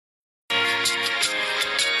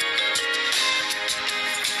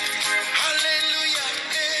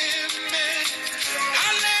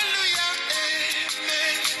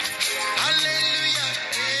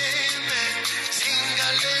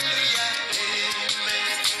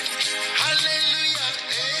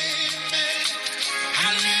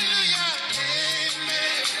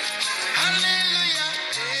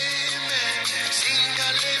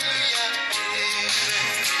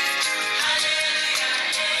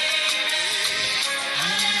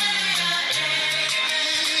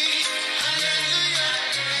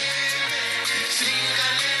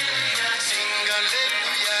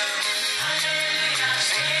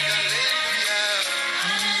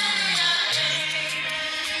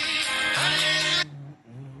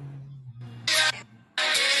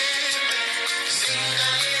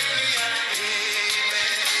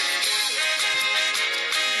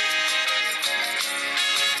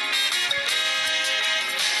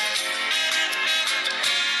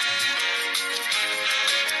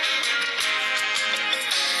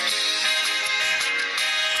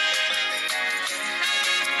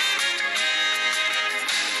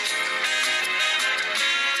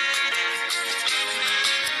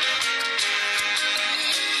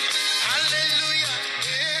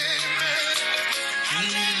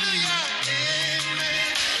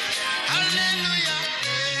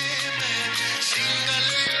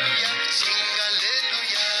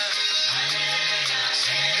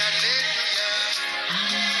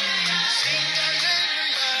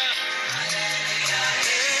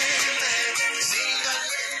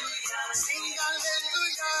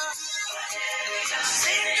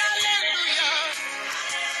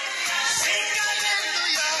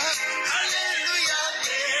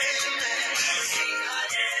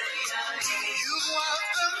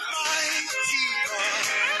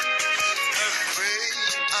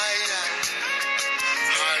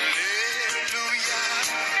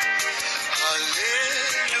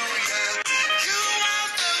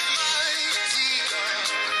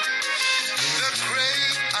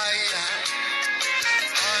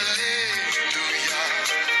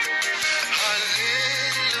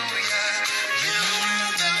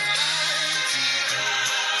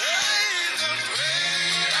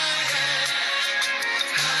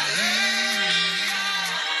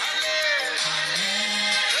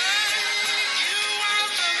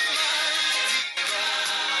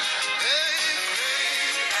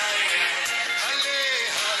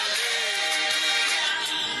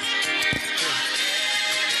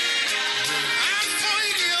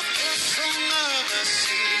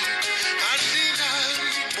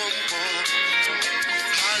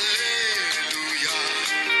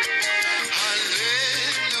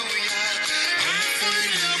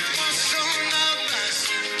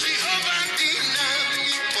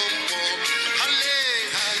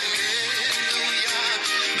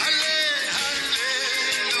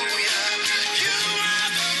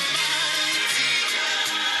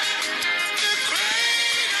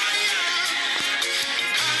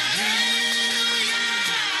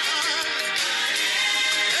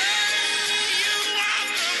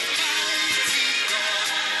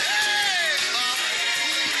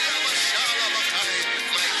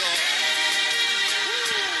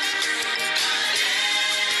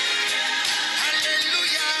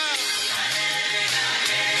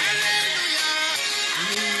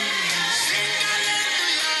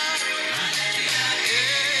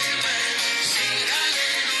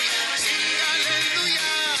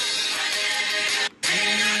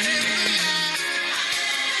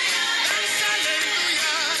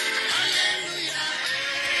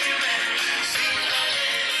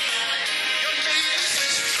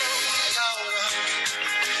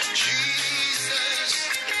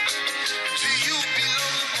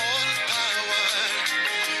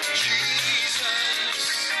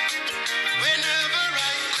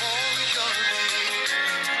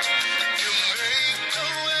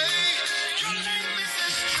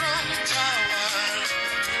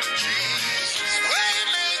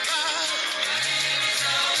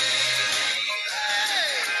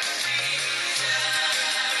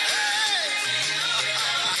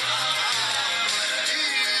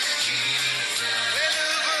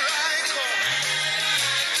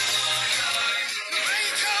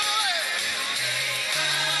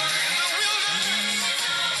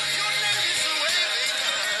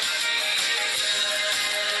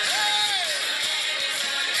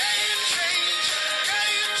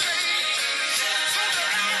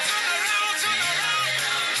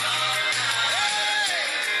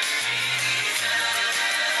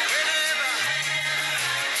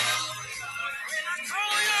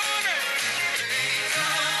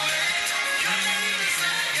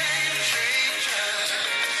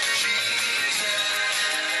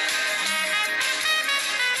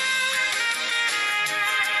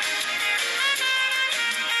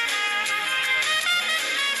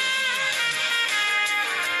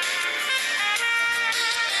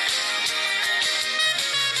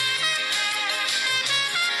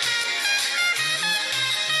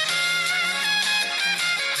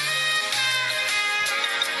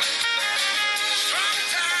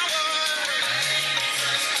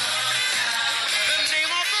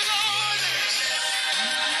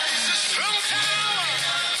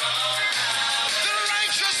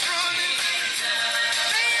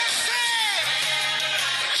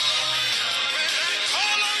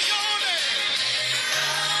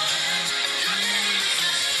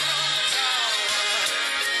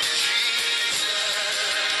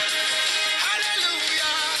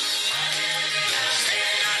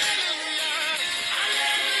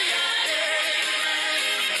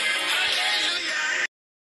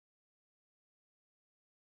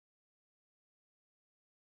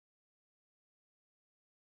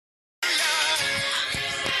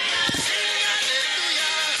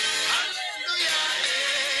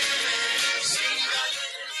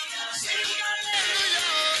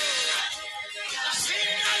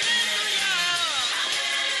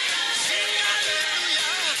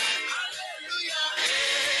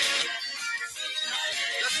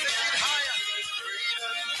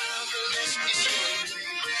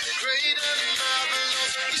Great and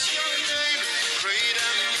marvelous is your name. Great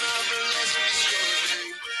and marvelous is your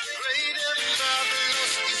name. Great and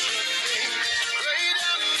marvelous is your name. Great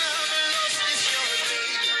and marvelous is your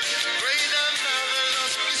name. Great and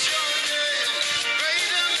marvelous is your name.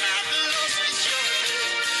 Great and marvelous is your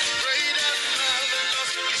name. Great and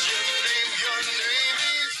marvelous is your name. Your name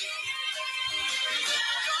is.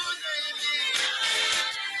 Your name is.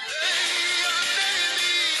 Hey, your name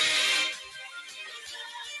is.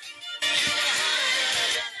 You are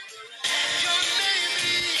higher. Your name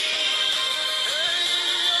is. Hey,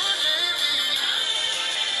 your name is.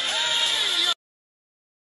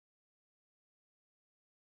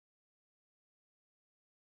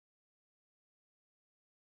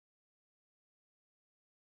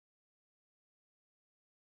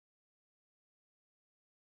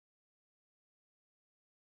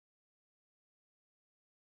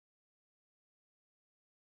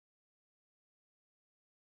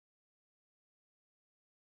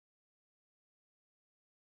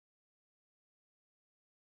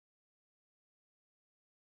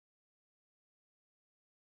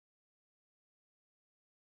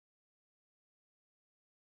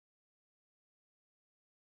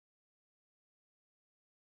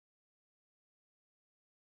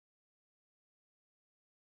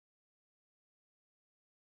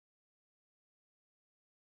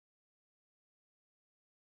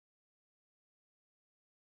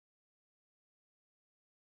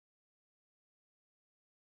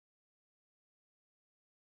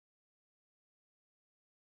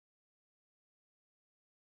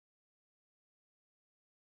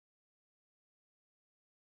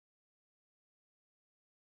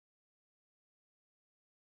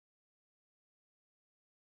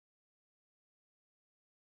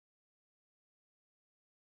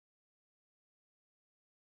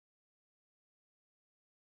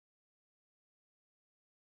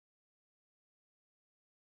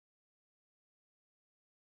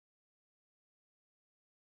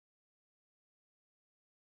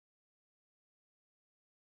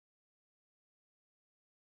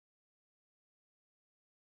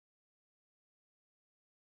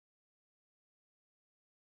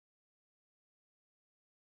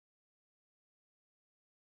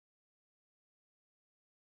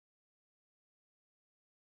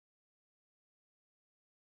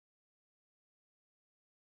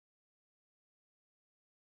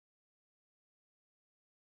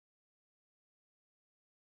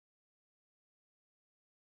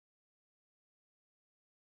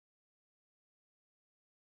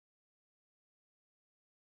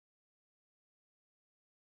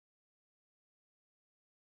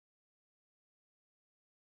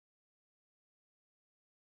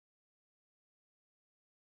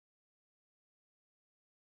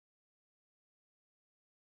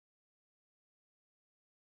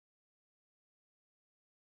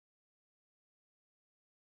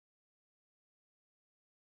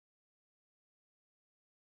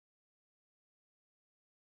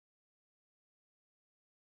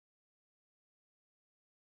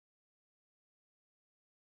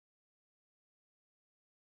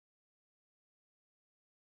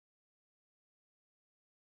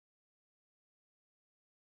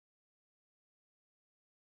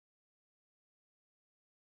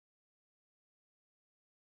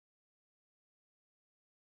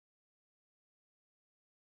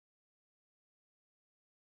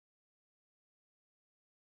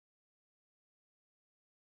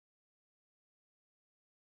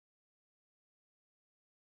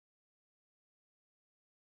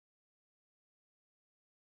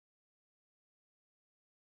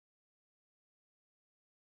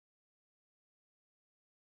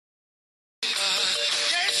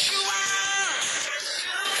 Yes, you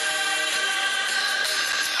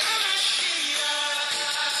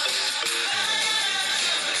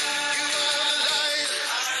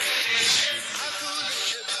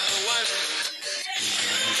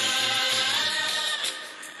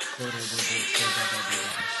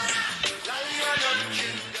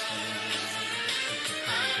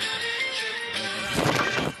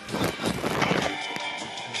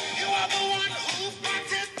are the one who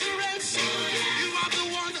parted the Red Sea. You are the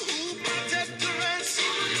one who parted the Red Sea.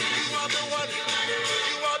 You are the one.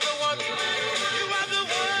 You are the one. You are the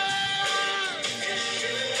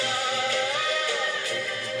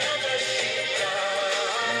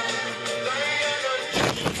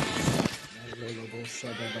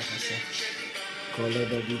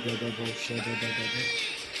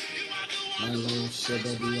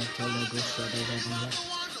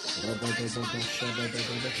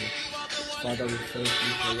Father, we thank you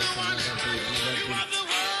for your another day, another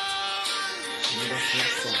wonderful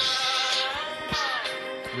song.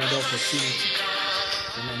 another opportunity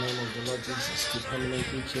in the name of the Lord Jesus to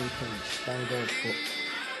permanently change things. Thank God for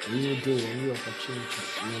a new day, a new opportunity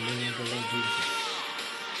in the name of the Lord Jesus.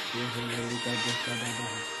 Lift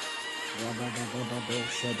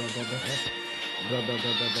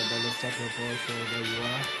up your voice wherever you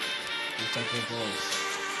are. Lift up your voice.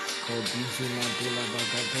 Call busy Mandula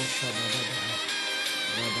Bagado Shabada.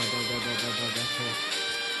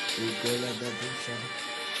 Igola Babusha.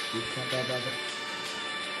 Ikababa.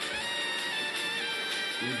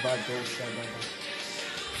 Ibado Shabada.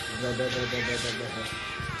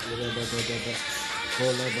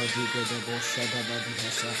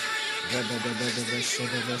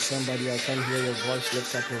 Somebody, I can hear your voice.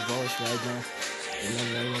 Lift up your voice right now in the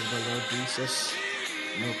name of the Lord Jesus.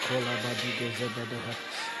 No kola badiga zebadaha.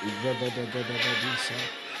 Ibebedebedebedisa.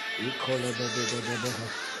 Ikola bedebedebeha.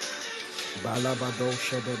 Balabado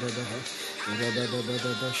shadadaha.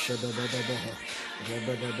 Rebedebedebe shadadaha.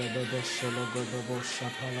 Rebedebedebe shologodobo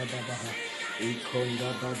shapaladabaha. Ikonda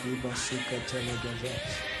badiba suka telegaza.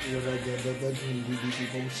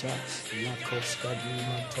 Iregedebedundibidibosha. Lakoska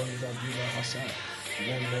dima tonda diva hasa.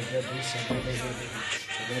 Lembedebusa bedebedeha.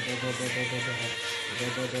 Rebedebedebedebe.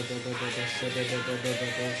 Rebedebedebedebe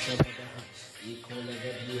shadadaha. Ikola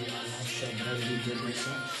bedima nasha brandi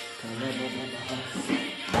debusa. Kalababaha.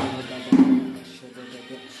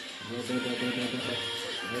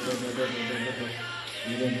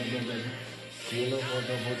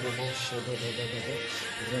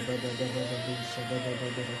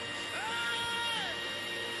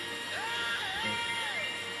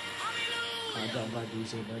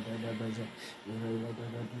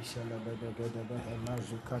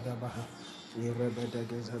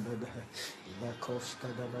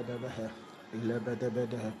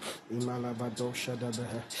 Imalabado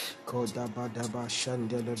Shadabaha, Kodabadaba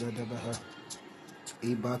Shandelabaha.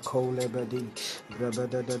 Iba Kole Bedi,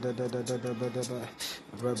 Rabadadadadadadadadaba,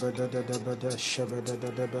 Rabadadadadada,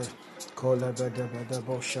 Shabadadadaba, Kola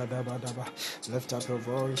Badabadabo Shadabadaba. Lift up your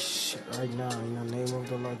voice right now in the name of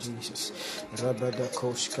the Lord Jesus. Rabada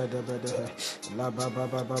Koskadabadaha,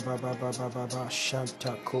 Lababababababababa,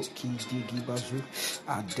 Shanta Koki Digi Bazu,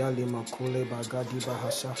 Adali Makule Bagadi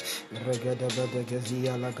Bahasa,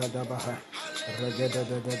 Regadabadagazia Lagadabaha,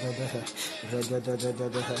 Regadadadadaha,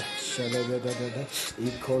 Regadadadadaha, Shalabadadada.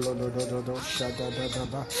 Ikolo do do do do shada da da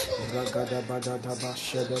ba ragada ba da da ba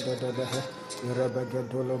shada da da da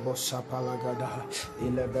irabagadolo bo sapala gada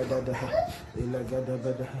ilabada da ilagada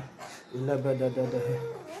ba da ilabada da da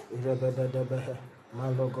irabada da ba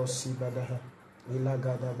malogo sibada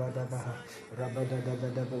ilagada ba da ba rabada da ba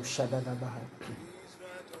da bo shada da ba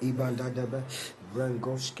ibanda da ba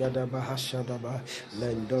brangoska da ba shada ba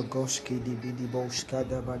lendogoski di bidi bo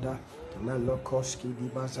skada ba da Nalokoski di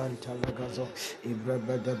Bazanta Lagazo,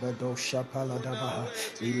 Ibrebedebedo Shapaladabaha,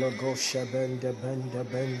 Ilogo Shabende Bende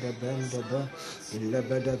Bende Bende Be,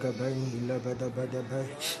 Ilebedagaben, Ilebedebedebe,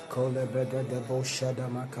 Kolebedebo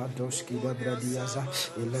Shadamakadoski de Bradiaza,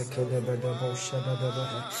 Ilekedebedebo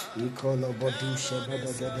Shadabaha, Ikolo Bodu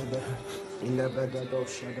Shabedebeha, Ilebededo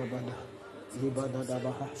Shadabada.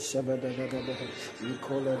 Ibadadabaha, Shabedadabaha,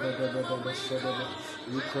 Ikolebedebedebe Shadaba,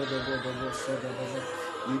 Ikolebedebo Shadaba.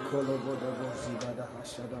 Ikolobodobo Zibadaha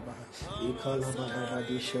Shadabaha,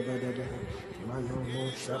 Ikolobadabadi Shabadadaha,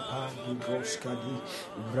 Manomo Shapa, Igoskadi,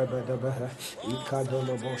 Brebadabaha,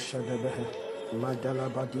 Ikadolobo Shadabaha,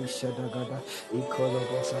 Madalabadi Shadagada,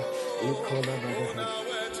 Ikolobosa, Ikolobadaha,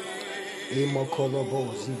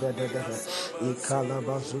 Imokolobo Zibadadaha,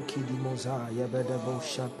 Ikalabazuki Dimoza, Yabedabo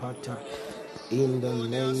Shapata, in the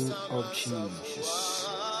name of Jesus.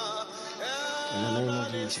 In the name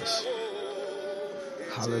of Jesus.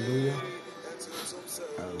 Hallelujah.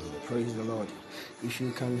 Praise the Lord. If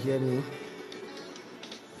you can hear me,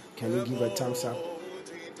 can you give a thumbs up?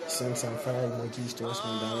 Send some fire emojis towards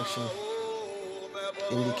my direction.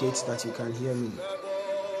 Indicates that you can hear me.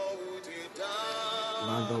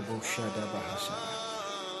 Mandobo Shada Bahasha.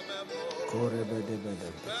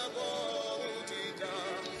 Korebedebede.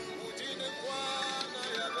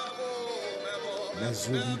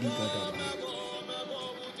 Nazubidi Gadaba.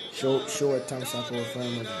 Show a thumbs up or fire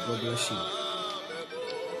emoji. God bless you. All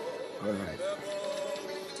right.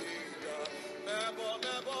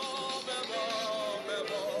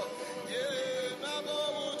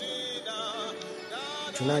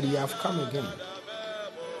 Tonight you have come again.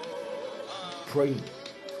 Praying.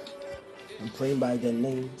 I'm praying by the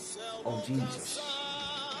name of Jesus.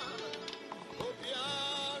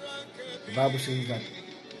 The Bible says that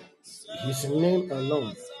His name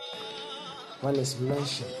alone, when it's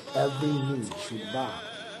mentioned, every knee should bow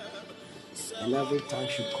and every tongue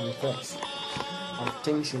should confess of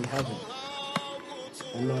things in heaven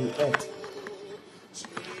and on earth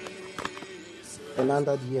and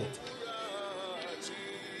under the earth.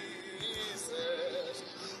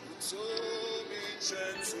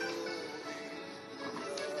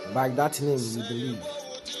 By that name we believe.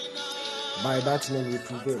 By that name we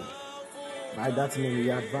prevail. By that name we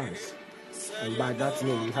advance. And by that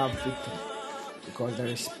name we have victory. Because there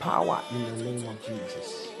is power in the name of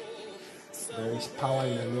Jesus. There is power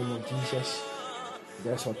in the name of Jesus.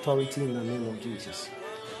 There's authority in the name of Jesus.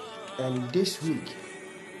 And this week,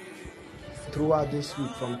 throughout this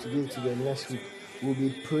week, from today to the next week, we'll be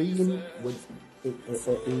praying with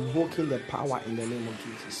invoking the power in the name of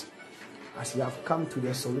Jesus. As you have come to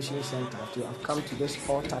the solution center, as you have come to this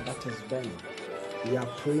altar that is burning, we are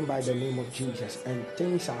praying by the name of Jesus, and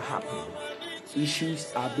things are happening.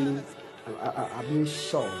 Issues are being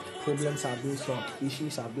solved. Problems are being solved.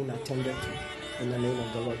 Issues are being attended to in the name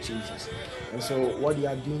of the Lord Jesus. And so what you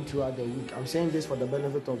are doing throughout the week, I'm saying this for the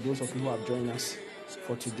benefit of those of you who have joined us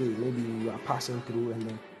for today. Maybe you are passing through and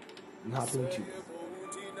then you happen to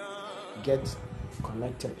get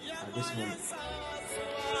connected at this moment.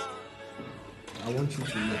 I want you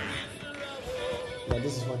to know that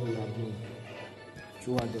this is what we are doing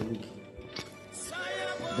throughout the week.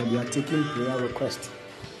 That we are taking prayer requests.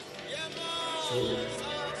 So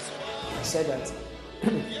I said that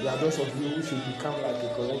there are those of you who should become like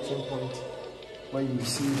a collection point when you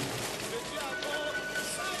receive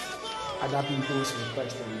other people's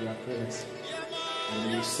requests and their prayers,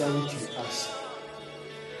 and you send to us.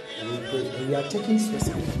 And we pray. And we are taking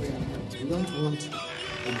specific prayer. We don't want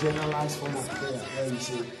a generalized form of prayer where you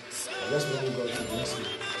say, I just want God to bless you.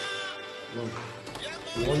 No.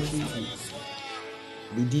 We want you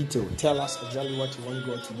to be detailed. Tell us exactly what you want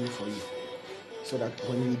God to do for you. So that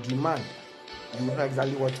when we demand, you know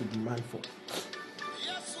exactly what to demand for.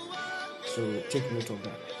 So take note of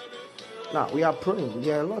that. Now, we are praying.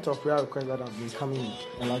 There are a lot of prayer requests that have been coming in.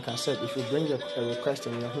 And like I said, if you bring a request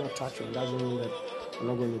and you're not touching, it doesn't mean that we're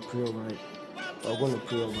not going to pray over it. We're going to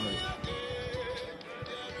pray over it.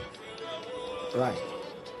 Right.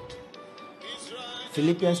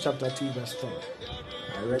 Philippians chapter 2 verse 10.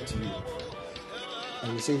 I read to you.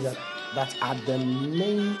 And it says that at the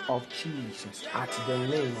name of Jesus, at the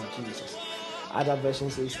name of Jesus. Other version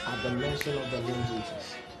says at the mention of the name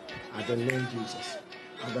Jesus. At the name Jesus.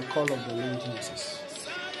 At the call of the name Jesus.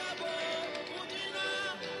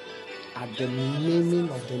 At the naming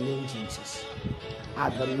of the name Jesus.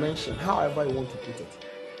 At the mention, however you want to put it.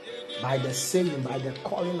 By the saying, by the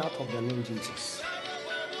calling out of the name Jesus.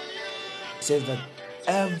 It says that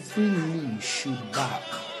every knee should bow.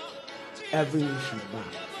 Every knee should bow.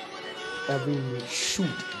 Every knee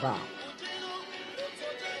should bow.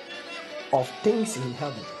 Of things in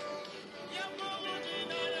heaven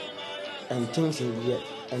and things in the earth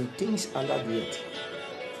and things under the earth.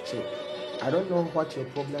 So I don't know what your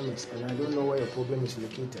problem is, and I don't know where your problem is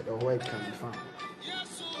located or where it can be found.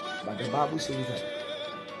 But the Bible says that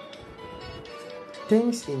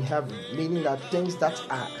things in heaven, meaning that things that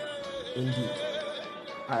are in the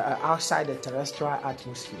outside the terrestrial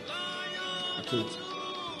atmosphere, okay,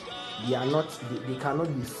 they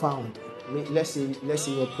cannot be found. Let's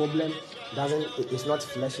say your problem it's not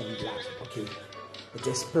flesh and blood, okay, it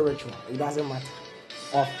is spiritual. It doesn't matter.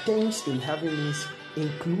 Of things in heaven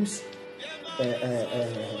includes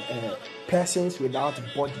persons without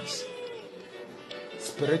bodies,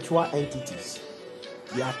 spiritual entities.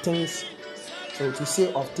 There are things. So to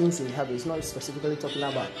say of things in heaven, it's not specifically talking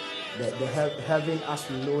about the heaven as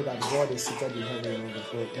we know that God is seated in heaven.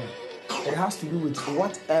 It has to do with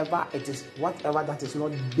whatever it is, whatever that is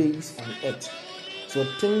not based on earth. So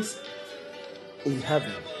things in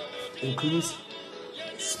heaven includes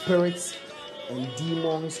spirits and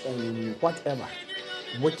demons and whatever,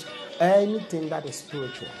 which anything that is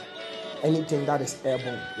spiritual, anything that is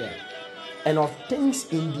airborne, yeah. And of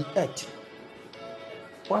things in the earth,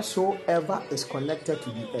 whatsoever is connected to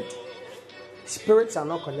the earth. Spirits are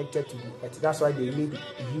not connected to the earth. That's why they need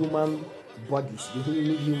human bodies. They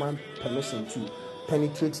need human permission to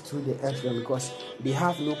penetrate through the earth realm, because they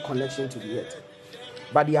have no connection to the earth.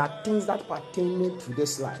 But there are things that pertain to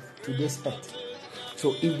this life, to this earth.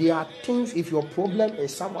 So if there are things, if your problem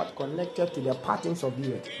is somewhat connected to the patterns of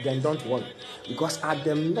the earth, then don't worry. Because at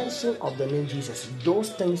the mention of the name Jesus,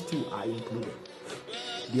 those things too are included.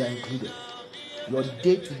 They are included. Your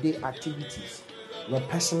day-to-day activities, your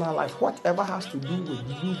personal life, whatever has to do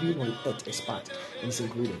with you being on earth is part, is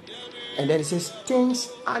included. And then it says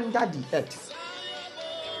things under the earth.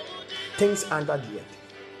 Things under the earth.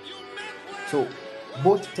 So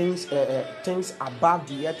both things above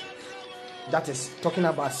the earth, that is talking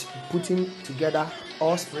about putting together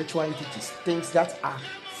or spiritual entities, things that are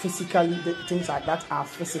physically, that are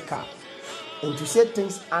physical. And to say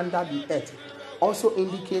things under the earth also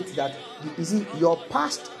indicates that you see your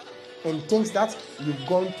past and things that you've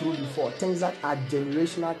gone through before, things that are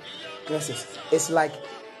generational curses. It's like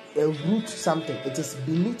a root something. It is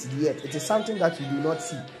beneath the earth. It is something that you do not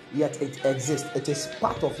see, yet it exists. It is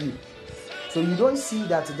part of you. So you don't see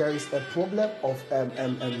that there is a problem of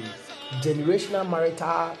generational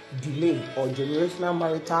marital delay or generational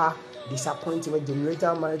marital disappointment,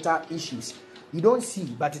 generational marital issues. You don't see,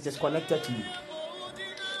 but it is connected to you.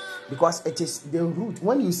 Because it is the root.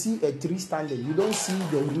 When you see a tree standing, you don't see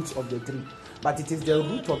the roots of the tree, but it is the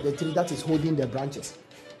root of the tree that is holding the branches.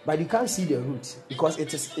 But you can't see the roots because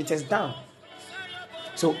it is down.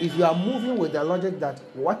 So if you are moving with the logic that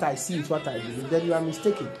what I see is what I believe, then you are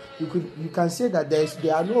mistaken. You can say that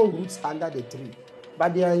there are no roots under the tree,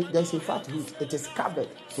 but there's a fat root. It is covered,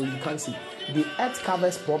 so you can't see. The earth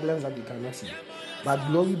covers problems that you cannot see. But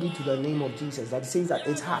glory be to the name of Jesus that says that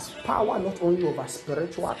it has power not only over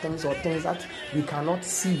spiritual things or things that we cannot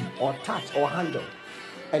see or touch or handle.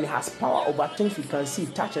 And it has power over things we can see,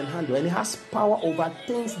 touch, and handle. And it has power over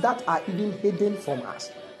things that are even hidden from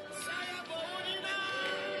us.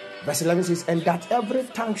 Verse 11 says, and that every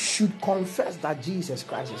tongue should confess that Jesus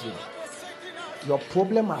Christ is Lord. Your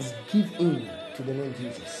problem has given in to the name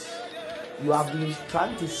Jesus. You have been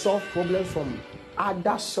trying to solve problems from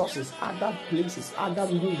other sources, other places, other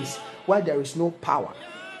ways where there is no power.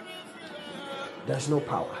 There's no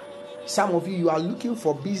power. Some of you are looking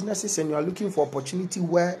for businesses and you are looking for opportunity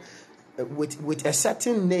where with a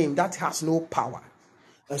certain name that has no power.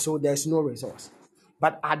 And so there's no resource.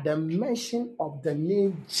 But at the mention of the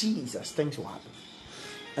name Jesus, things will happen.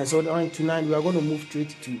 And so tonight we are going to move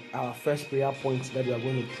straight to our first prayer point that we are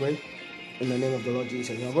going to pray in the name of the Lord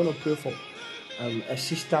Jesus. We are going to pray for a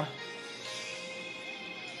sister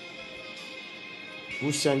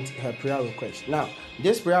who sent her prayer request. Now,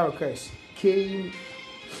 this prayer request came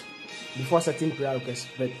before certain prayer requests,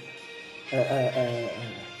 but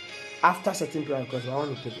after certain prayer requests, I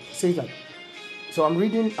want to pick it. Say that. So I'm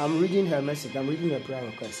reading her message. I'm reading her prayer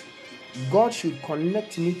request. God should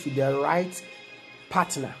connect me to the right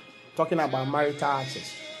partner. Talking about marital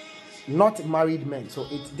access, not married men. So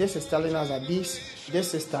this is telling us that this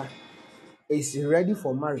sister is ready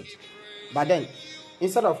for marriage, but then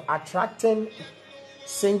instead of attracting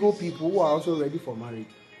single people who are also ready for marriage,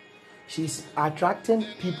 she's attracting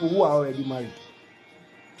people who are already married.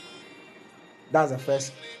 That's the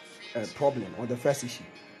first problem or the first issue.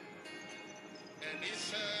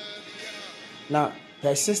 Now,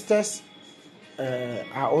 her sisters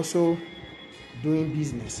are also doing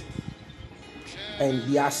business and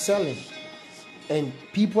they are selling and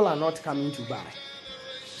people are not coming to buy.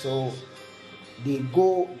 So they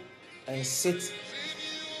go and sit,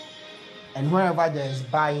 and wherever there is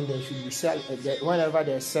buying, there should be selling. Whenever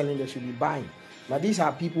there is selling, there should be buying. Now these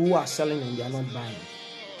are people who are selling and they are not buying.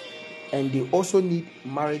 And they also need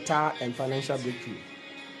marital and financial breakthrough.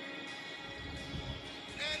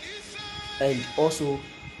 And also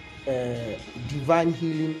divine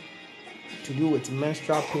healing to do with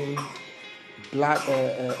menstrual pain,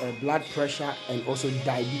 blood pressure, and also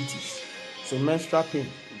diabetes. So menstrual pain,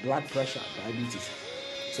 blood pressure, diabetes.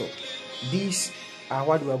 So these are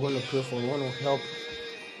what we are going to pray for. We want to help.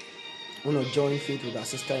 We want to join faith with our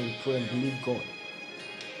sister in prayer and believe God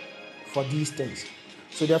for these things.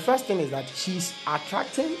 So the first thing is that she's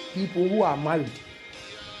attracting people who are married.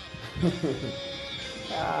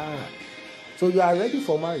 So you are ready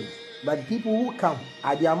for marriage, but people who come,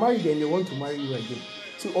 they are married and they want to marry you again.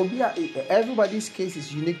 So everybody's case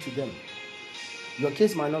is unique to them. Your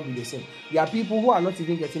case might not be the same. There are people who are not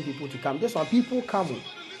even getting people to come. This one, people come.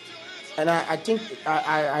 And I think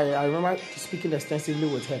I remember speaking extensively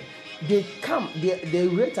with her. They come, the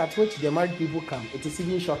rate at which the married people come, it is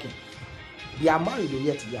even shocking. They are married and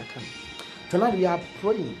yet they are coming. Tonight we are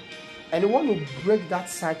praying. And we want to break that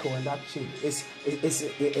cycle and that chain. It's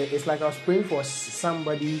like I was praying for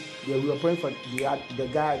somebody. We were praying for the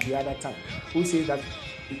guy the other time who says that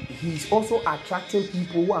he's also attracting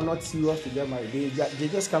people who are not serious to get married. They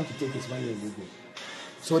just come to take his money and they go.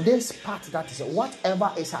 So this part, that is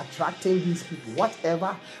whatever is attracting these people,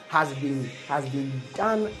 whatever has been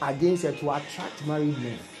done against her to attract married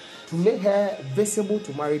men, to make her visible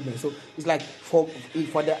to married men. So it's like for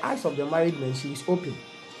the eyes of the married men, she is open.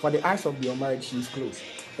 For the eyes of your marriage, she is closed.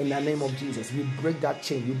 In the name of Jesus, we break that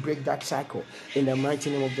chain, we break that cycle. In the mighty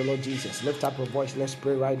name of the Lord Jesus. Lift up your voice, let's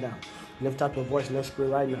pray right now. Lift up your voice, let's pray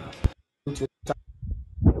right now.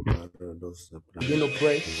 Begin to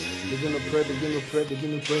pray, begin to pray, begin to pray,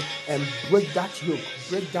 begin to pray, and break that yoke,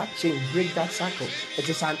 break that chain, break that cycle. It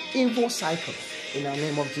is an evil cycle. In the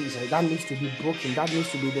name of Jesus, that needs to be broken, that needs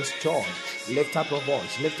to be destroyed. Lift up your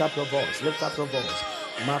voice, lift up your voice, lift up your voice.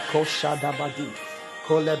 Mako Shadabadi,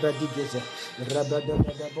 Kolebedigeze,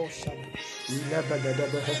 Rebedebedeboshad,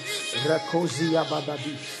 Lebedebe, Rakozia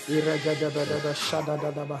Badadi, Iregedebedebe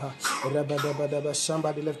Shadadabaha, Rebedebedebe.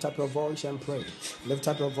 Somebody lift up your voice and pray. Lift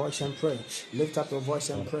up your voice and pray. Lift up your voice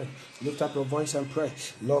and pray. Lift up your voice and pray.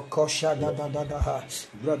 Loko Shadadadaha,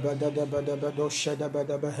 Rebedebedebe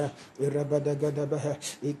Shadabedebehe, Irebedegedebehe,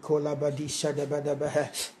 Ikolabadi Shadabedebehe.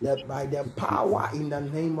 That by the power in the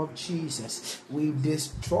name of Jesus, we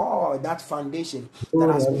destroy that foundation that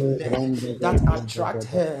has been there, that attract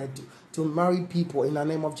her to marry people in the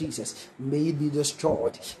name of Jesus. May it be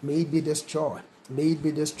destroyed. May it be destroyed. May it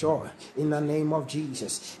be destroyed in the name of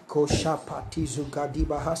Jesus. Koshapati zugadi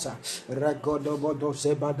bahasa regodobodo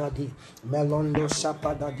zebadadi melondo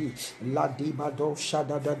sapadadi ladibado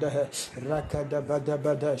shadadade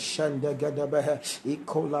rakadabadabada shandagadabahe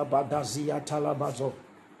ikola badazia talabazo.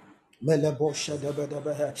 As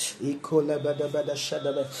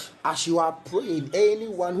you are praying,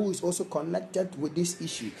 anyone who is also connected with this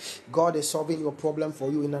issue, God is solving your problem for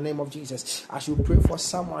you in the name of Jesus. As you pray for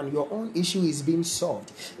someone, your own issue is being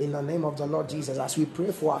solved in the name of the Lord Jesus. As we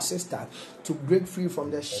pray for our sister to break free from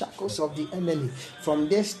the shackles of the enemy, from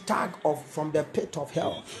this tag from the pit of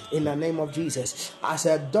hell, in the name of Jesus. As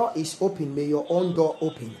a door is open, may your own door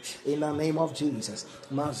open in the name of Jesus.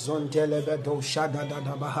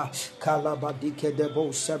 Kalabadike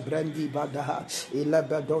debo sebrendi badaha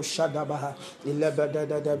ilebedo shadabaha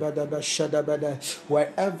ilebedededebedebe shadabede.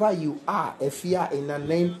 Wherever you are, if you are in the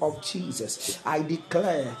name of Jesus, I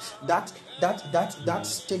declare that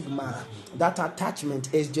stigma, that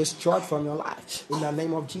attachment is destroyed from your life in the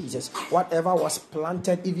name of Jesus. Whatever was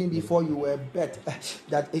planted even before you were born,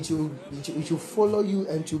 that it will follow you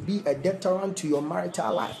and to be a deterrent to your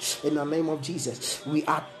marital life in the name of Jesus. We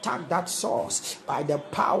attack that source by the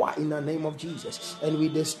power in the name of Jesus, and we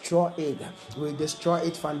destroy it. We destroy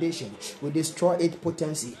its foundation. We destroy its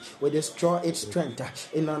potency. We destroy its strength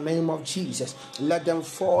in the name of Jesus. Let them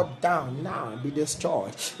fall down now, be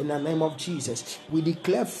destroyed in the name of Jesus. We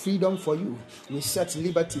declare freedom for you. We set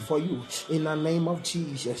liberty for you in the name of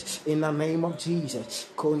Jesus. In the name of Jesus.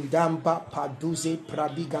 Kondamba paduze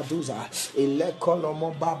pradigaduza ile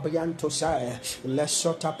kolomo babrianto sae le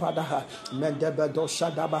sota padaha mendebedo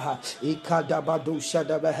shadabaha ikadabado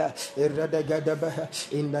shadabaha iredegedebaha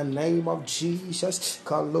in the name of Jesus.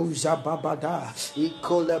 Kaluza babada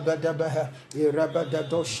ikolebedebaha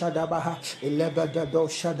irebedo shadabaha ilebedo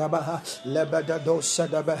shadabaha lebedo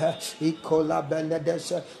shadabaha ikola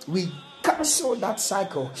benedesa. We cancel that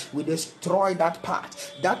cycle. We destroy that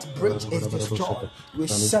part. That bridge is destroyed. We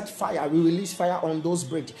set fire. We release fire on those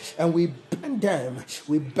bridges and we burn them.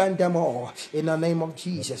 We burn them all in the name of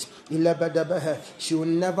Jesus. She will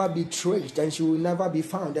never be traced and she will never be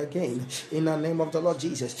found again in the name of the Lord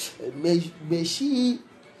Jesus. May she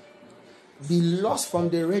be lost from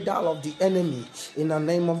the radar of the enemy in the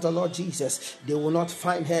name of the Lord Jesus. They will not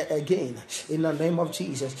find her again in the name of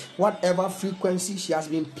Jesus. Whatever frequency she has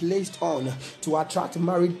been placed on to attract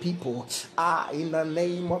married people, in the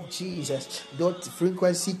name of Jesus, that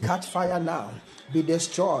frequency catch fire now. Be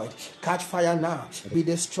destroyed. Catch fire now. Be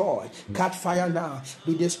destroyed. Catch fire now.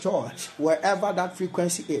 Be destroyed. Wherever that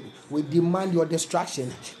frequency is, we demand your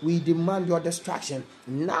destruction. We demand your destruction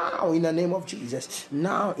now in the name of Jesus.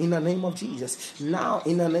 Now in the name of Jesus. Now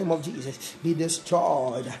in the name of Jesus. Be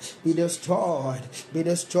destroyed. Be destroyed. Be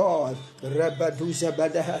destroyed. Rebaduza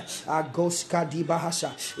badaha agoska di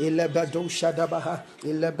bahasa ilebado shadabaha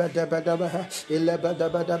ilebedebadabaha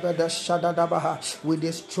ilebedebadabada shadadabaha. We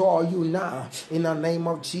destroy you now in the name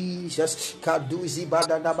of Jesus. Kaduzi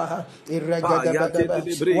badadabaha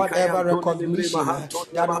irregedebedebe. Whatever recognition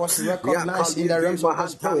that was recognized in the realms of the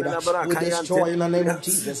spirit, we destroy in the name of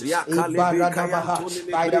Jesus. Ibaradabaha.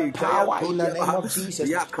 By the power in the name of Jesus,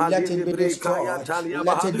 let it be destroyed.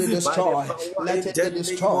 Let it be destroyed. Let it be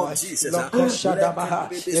destroyed. Lokoshadabaha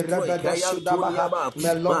irrebedeshudabaha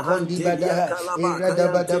melokondi bedehe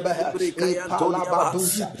irredebedebehe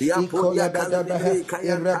ipalabadusa ikolebedebehe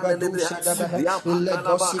irrebedushadabehe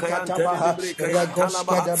ilegosikatabaha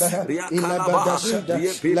regoshkedebehe ilebedeshede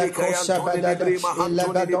lekoshabedebe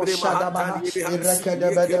ilebedoshadabaha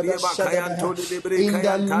irrekedebedebeshedebehe. In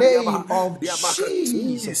the name of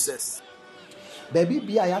Jesus. Baby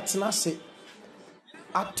be a yatna se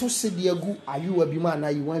ato se de agu ayewa bi ma na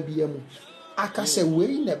yewan bi amu aka se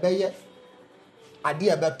wei na beye ade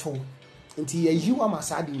e beto nti ye yiwa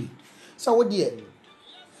masade we so wo de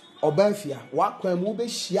Obafia, wakwan mu be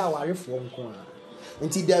shia warefo nko a.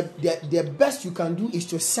 Until the best you can do is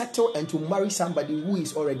to settle and to marry somebody who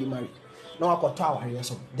is already married. Now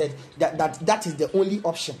that is the only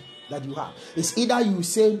option that you have. It's either you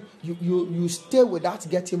say you stay without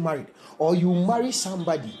getting married, or you marry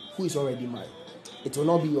somebody who is already married. It will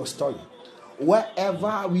not be your story.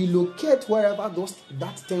 Wherever we locate, wherever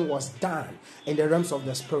that thing was done in the realms of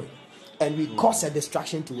the spirit, and we cause a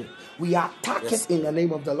distraction to it, we attack it in the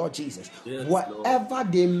name of the Lord Jesus. Wherever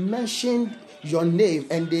they mentioned your name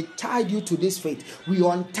and they tied you to this faith, we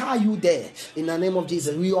untie you there in the name of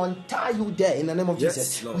Jesus. We untie you there in the name of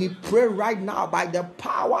Jesus. Lord. We pray right now by the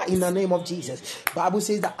power in the name of Jesus. Bible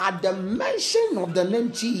says that at the mention of the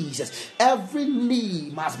name Jesus, every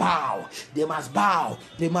knee must bow. They must bow.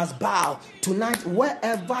 They must bow. Tonight,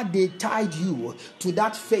 wherever they tied you to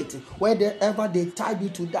that faith, wherever they tied you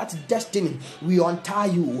to that destiny, we untie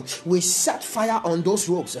you. We set fire on those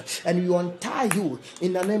ropes and we untie you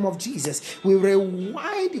in the name of Jesus. We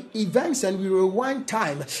rewind events and we rewind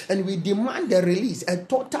time and we demand a release, a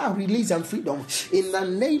total release and freedom in the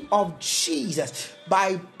name of Jesus.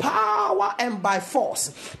 By power and by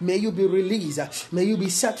force, may you be released. May you be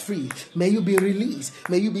set free. May you be released.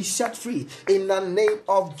 May you be set free in the name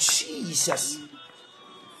of Jesus.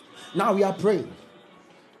 Now we are praying.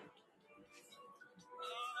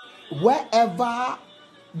 Wherever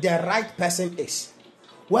the right person is,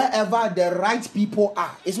 wherever the right people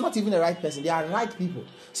are, it's not even the right person, they are right people.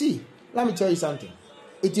 See, let me tell you something.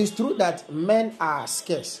 It is true that men are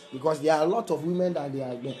scarce because there are a lot of women that they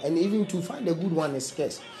are, and even to find a good one is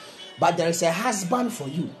scarce. But there is a husband for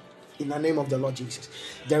you in the name of the Lord Jesus.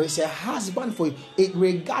 There is a husband for you.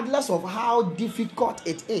 Regardless of how difficult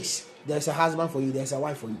it is, there is a husband for you. There is a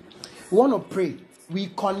wife for you. We want to pray.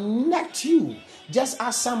 We connect you just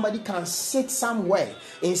as somebody can sit somewhere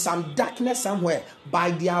in some darkness somewhere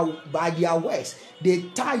by their words. They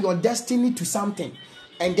tie your destiny to something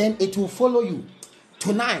and then it will follow you.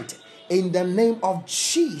 Tonight, in the name of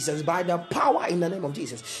Jesus, by the power in the name of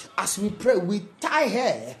Jesus, as we pray, we tie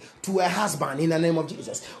her to a husband in the name of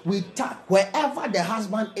Jesus. We tie wherever the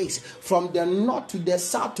husband is, from the north to the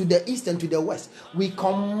south to the east and to the west. We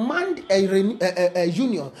command a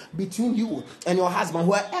union between you and your husband,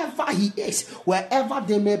 wherever he is, wherever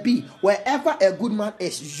they may be, wherever a good man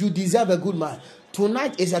is. You deserve a good man.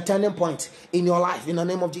 Tonight is a turning point in your life in the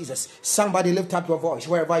name of Jesus. Somebody lift up your voice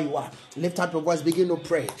wherever you are. Lift up your voice. Begin to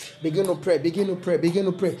pray. Begin to pray. Begin to pray. Begin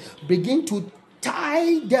to pray. Begin to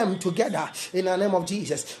tie them together in the name of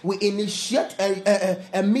Jesus. We initiate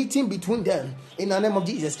a meeting between them in the name of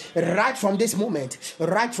Jesus. Right from this moment,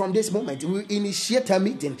 we initiate a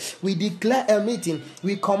meeting. We declare a meeting.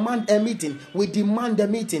 We command a meeting. We demand a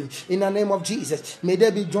meeting in the name of Jesus. May they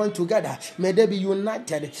be joined together. May they be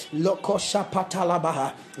united. Lokosha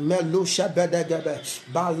patalabaha, melusha bedegebe,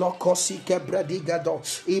 balokosike bredigado,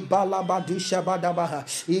 ibalabadisha badabaha,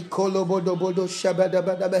 ikolobodobodo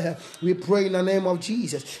shabedebedebe. We pray in the name of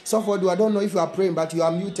Jesus. So for you, I don't know if you are praying, but you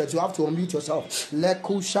are muted. You have to unmute yourself.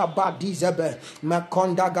 Lekusha badizebe,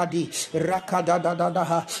 makonda gadi,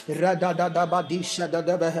 rakadadadaha, radadadabadi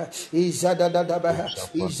shadadabehe, izadadabehe,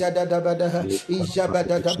 izadadabehe,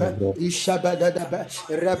 izabadabe, ishabadabe,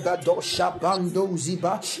 rebado shabando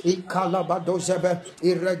ziba, ikalabado zebe,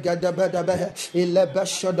 irregadabehe,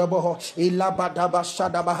 ilebeshadaboho, ilabadaba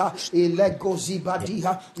shadabaha,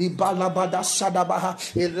 ilegozibadiha, ibalabada shadabaha,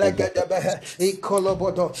 ilegadabehe.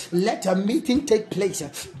 Let a meeting take place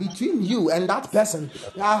between you and that person.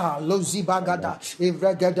 Lozibagada,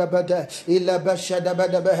 Ivregadabada,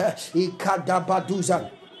 Ilabashadabadabaha,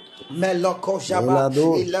 Ikadabaduza. Meloko Jaba,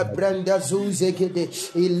 Ila Brenda Zuzegede,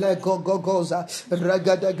 Ila Gogogoza,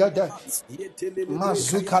 Ragadagada,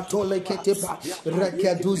 Mazukatole Ketepa,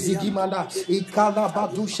 Rekaduzigimana, Ikala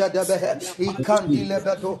Badusha Debehe,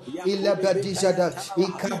 Ikandilebedo, Ila Bedizada,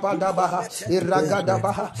 Ikabadabaha,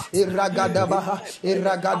 Iragadabaha, Iragadabaha,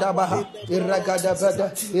 Iragadabaha,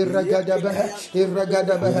 Iragadabada, Iragadabaha,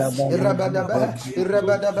 Iragadabaha, Irabadabaha,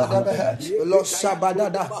 Irabadabaha, Los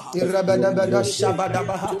Sabadada, Irabadabada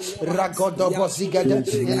Shabadabaha. Ragodo Bozigade,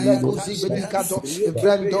 Ileguzi Bedicado,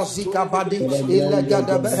 Brendo Zicabadi,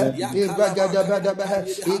 Ilegadabe, Iragadabe,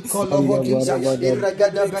 Icolobodiza,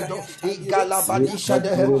 Iragadabedo, Igalabadisha de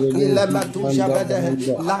Ilematuja Bede,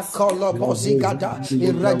 La Colobozigada,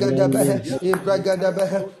 Iragadabe, Iragadabe,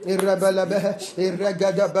 Irabelabe,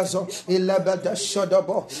 Iragadabezo, Ilebeda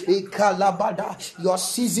Shodobo, Ikalabada. Your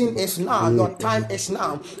season is now, your time is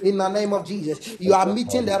now. In the name of Jesus, you are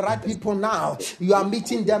meeting the right people now. You are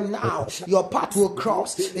meeting them them now. Your path will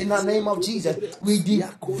cross in the name of Jesus. We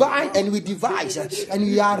divine and we devise and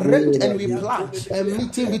we arrange and we plan a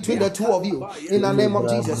meeting between the two of you in the name of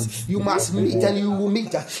Jesus. You must meet and you will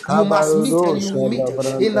meet. You must meet and you will meet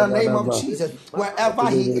in the name of Jesus. Wherever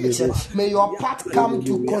he is, may your path come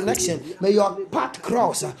to connection. May your path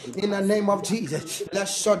cross in the name of Jesus.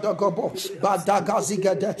 Let's shut the gobo.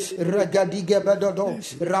 Badagazigada regadigebedodo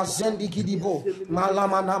razendigidibo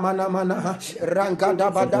malamana mana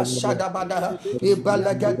rangada bada shadabada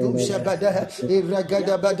ibalagadu shebada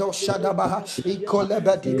iragadabedo shadabaha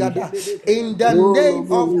ikolebadigada. In the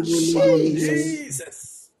name of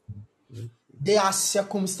Jesus. They are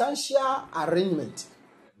circumstantial arrangement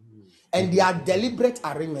and they are deliberate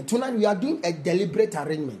arrangement. Tonight we are doing a deliberate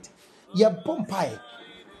arrangement. Yeah, Pompai.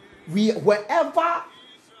 Wherever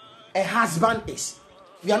a husband is,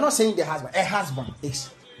 we are not saying the husband, a husband is,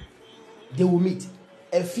 they will meet.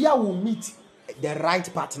 A fear will meet the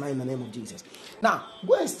right partner in the name of Jesus. Now,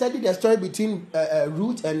 go and study the story between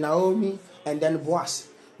Ruth and Naomi and then Boaz.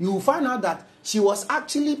 You will find out that she was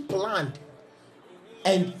actually planned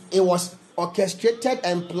and it was orchestrated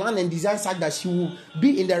and planned and designed such that she will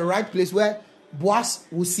be in the right place where Boaz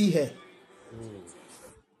will see her.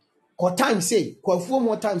 What time say? What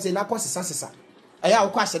more time say? Na kwasisa. Aya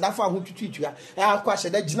akwa sheda fa ho twitwitwa. Aya akwa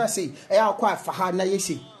sheda gina say. Aya akwa fa ha na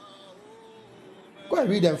yesi. Go and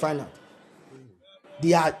read and find out.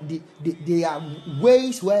 They are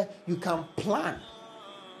ways where you can plan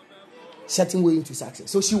certain way into success.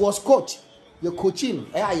 So she was coached. You're coaching.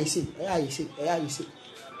 Aya yesi. Aya yesi. Aya yesi.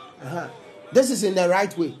 This is in the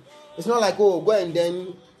right way. It's not like, oh, go and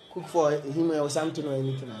then cook for him or something or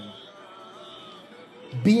anything like that.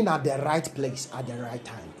 Being at the right place at the right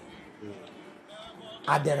time.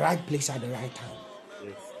 At the right place at the right time.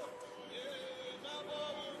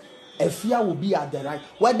 A fear will be at the right.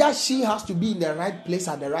 Whether she has to be in the right place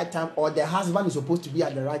at the right time or the husband is supposed to be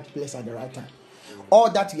at the right place at the right time. All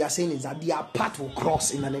that we are saying is that their path will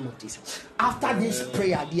cross in the name of Jesus. After this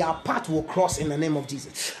prayer, their path will cross in the name of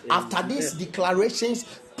Jesus. After these declarations,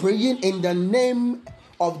 praying in the name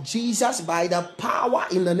of Jesus by the power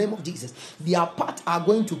in the name of Jesus, their path are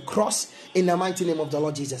going to cross in the mighty name of the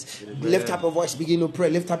Lord Jesus. Amen. Lift up your voice, begin to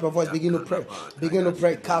pray. Lift up your voice, begin to pray. Begin to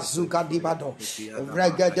pray. Kazuka dibado,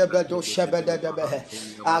 regadebedo shebedebe,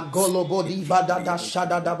 agolobo dibadada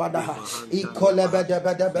shadadabada,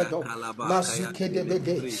 ikolebedebedebedo, masuke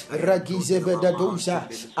debede, regizebededosa,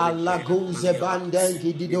 alagoze bande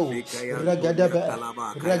gidido, regadebe,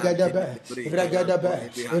 regadebe,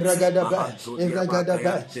 regadebe, regadebe,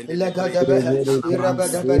 regadebe.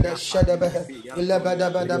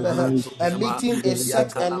 A meeting is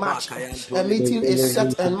set and matched. A meeting is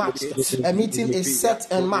set and matched. A meeting is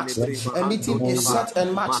set and matched. A meeting is set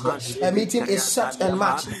and matched. A meeting is set and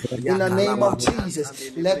matched. In the name of Jesus.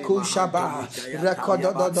 Leku Shaba.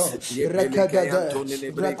 Rekododo. Rekododo.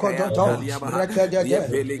 Rekododo. Rekododo.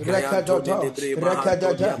 Rekododo.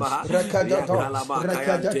 Rekododo. Rekododo.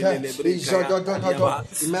 Rekododo. Izodododo.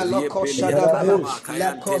 Meloko Shadaba.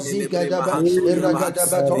 La Cosiga daba,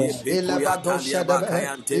 Iragadabato, Ilabado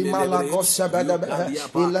Shadaba, Imalago Sabadaba,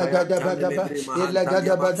 Ilagadabadaba,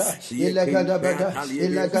 Ilagadabada, Ilagadabada,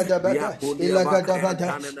 Ilagadabada, Ilagadabada,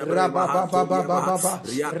 Rabababa,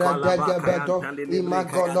 Radagabado,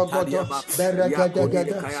 Imagologodo,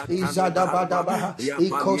 Beregadagada, Izadabadaba,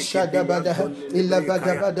 Ikoshadabada,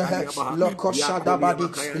 Ilabadabada, Lokoshadabadi,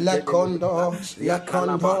 Lekondo,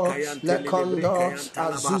 Lekondo, Lekondo,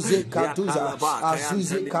 Azuzi Katuza.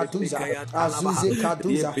 Azuzi Kaduza, Azuzi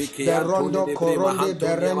Kaduza, Berondo Koronde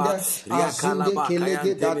Berende, Azunde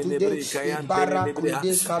Kelege Datude, Ibara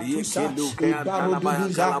Kude Katusa, Ibaru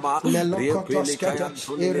Dubiza, Melokoto Sketa,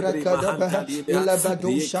 Irekadaba,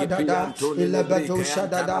 Ilabado Shadada, Ilabado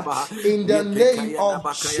Shadada, in the name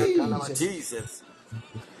of Jesus.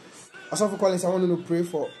 Also for Collins, I want to pray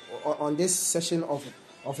for on this session of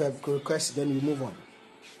a request, then we move on.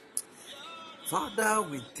 Father,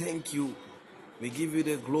 we thank you. We give you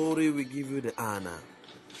the glory, we give you the honor.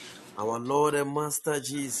 Our Lord and Master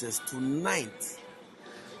Jesus, tonight,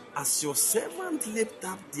 as your servant lift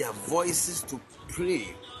up their voices to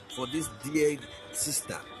pray for this dear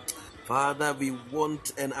sister, Father, we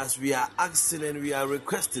want, and as we are asking and we are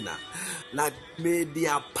requesting her, like may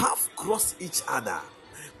their path cross each other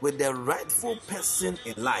with the rightful person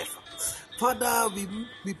in life. Father,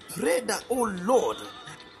 we pray that, oh Lord,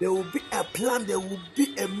 there will be a plan, there will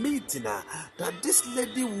be a meeting that this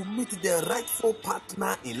lady will meet the rightful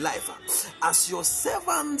partner in life. As your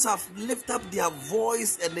servants have lifted up their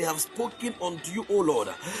voice and they have spoken unto you, O Lord.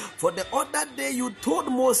 For the other day you told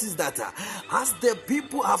Moses that as the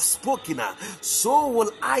people have spoken, so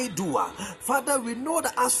will I do. Father, we know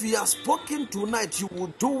that as we have spoken tonight, you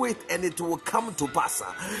will do it and it will come to pass.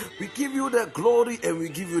 We give you the glory and we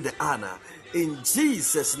give you the honor. In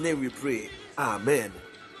Jesus' name we pray. Amen.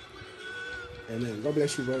 Amen. God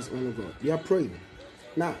bless you, man of God. We are praying.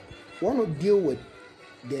 Now, I want to deal with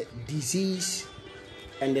the disease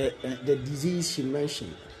and the disease she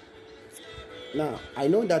mentioned. Now, I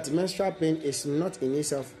know that menstrual pain is not in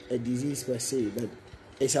itself a disease per se, but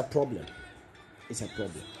it's a problem. It's a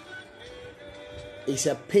problem. It's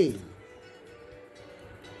a pain.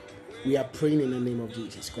 We are praying in the name of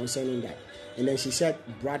Jesus concerning that. And then she said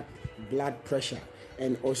blood pressure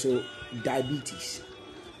and also diabetes.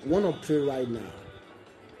 I want to pray right now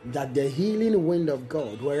that the healing wind of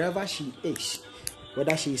God, wherever she is,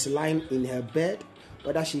 whether she is lying in her bed,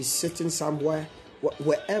 whether she is sitting somewhere,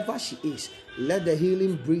 wherever she is, let the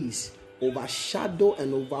healing breeze overshadow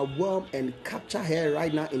and overwhelm and capture her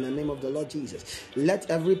right now in the name of the Lord Jesus. Let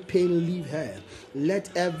every pain leave her. Let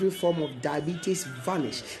every form of diabetes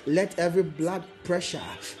vanish. Let every blood pressure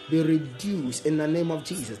be reduced in the name of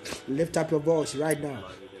Jesus. Lift up your voice right now.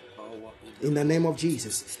 In the name of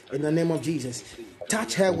Jesus. In the name of Jesus.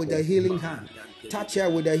 Touch her with the healing hand. Touch her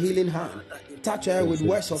with the healing hand. Touch her with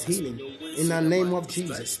words of healing. In the name of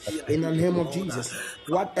Jesus. In the name of Jesus.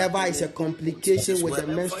 Whatever is a complication with the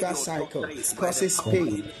menstrual cycle causes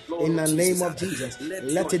pain. In the name of Jesus.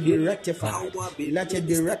 Let it be rectified. Let it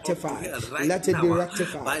be rectified. Let it be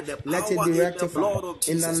rectified. Let it be rectified.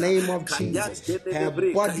 In the name of Jesus. Her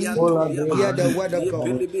body hear the word of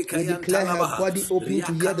God. We declare her body open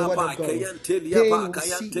to hear the word of God. Pain will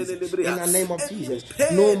cease. In the name of Jesus.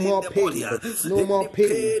 No more pain. No more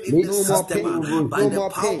pain. No more pain. No more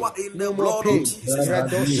pain. No more pain.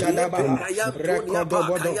 Redo Shadabaha,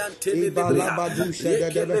 Rekodobodo, Ibalabadu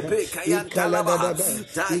Shadadabaha, Ikaladadabaha,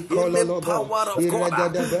 Ikololobo,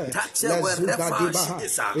 Iradadabaha, Lazugadibaha,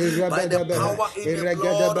 Irabadabaha,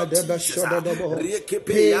 Iragadabadaba Shodadobo.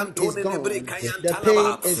 Pain is gone. The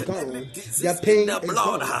pain is gone. The pain is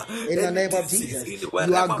gone. In the name of Jesus.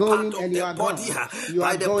 You are going and you are gone. You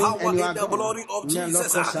are going and you are gone.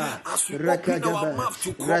 Melokosa, Rekadaba,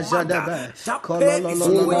 Rajadaba,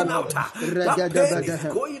 Kolololo. Regadabada,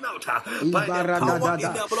 going out by the power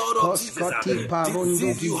in the blood of Jesus.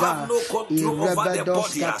 Disease, you have no control over the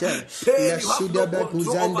body. Pain, you have no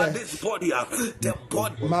control over this body. The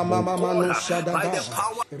body, Mama no by Shadaba, the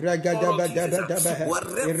power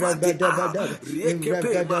Regadabada,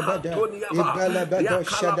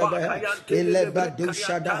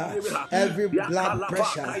 every blood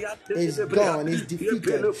pressure is gone, is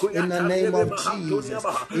defeated in the name of Jesus.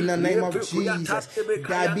 In the name of Jesus.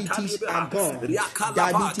 Diabetes are gone.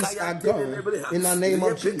 Diabetes are gone. In the name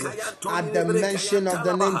of Jesus. At the mention of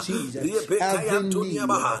the name Jesus, every knee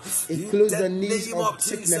includes the knees of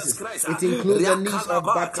sicknesses. It includes the knees of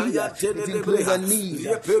bacteria. It includes the knees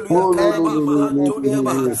of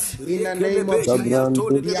illness. In the name of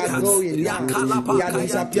Jesus, they are going now. They are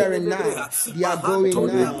disappearing now. They are going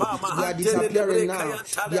now. They are disappearing now.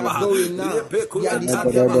 They are going now. They are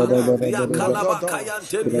disappearing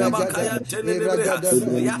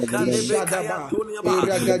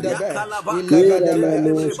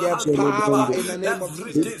The power in the name of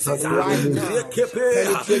Jesus right now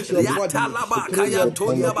penetrate your body, through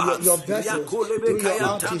your vessels, through your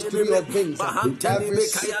arteries, through your veins. Every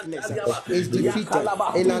sickness is defeated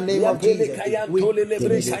in the name of Jesus.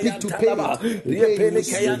 We speak to pain.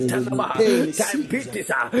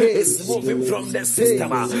 Pain is moving from the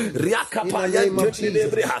system. In the name of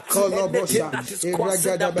Jesus. Anything that is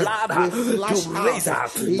causing the blood to raise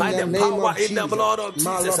by the power in the blood of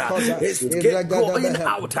Jesus is going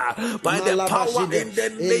out by the power in the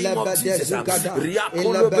name of Jesus.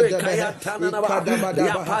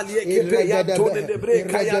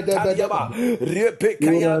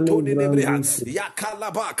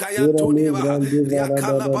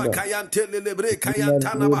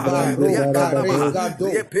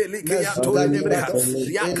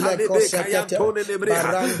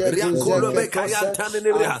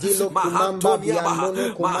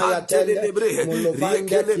 Atende,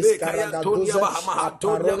 Mulovande Kiskaragaduza,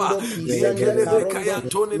 Aparondo Kizende Barondo,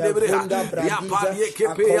 Levunda Bradiza,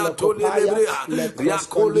 Akolokopaya,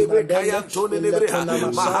 Lekoskondibadende, Ilekona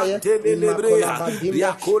Masaya, Imakola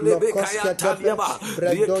Badima, Lokosketebe,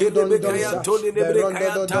 Bredondondosa,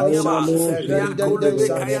 Berondododosa,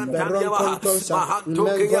 Berendendosa, Berontontosa,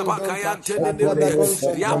 Mengondompa,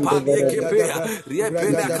 Abrabagonsa,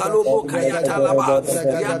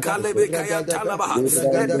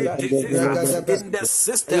 in the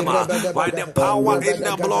system by the power in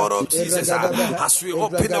the blood of Jesus. As we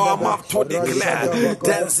open our mouth to declare,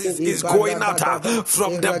 tenses is going out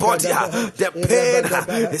from the body. The pain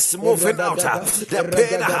is moving out. The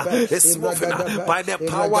pain is moving out by the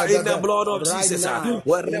power in the blood of Jesus.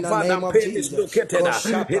 Wherever the pain is located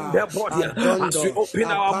in the body, as we open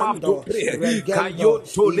our mouth to pray, Kayon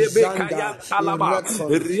to lebe kayan talaba,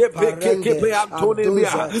 Rebe keke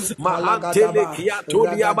Antonibia, Mahantele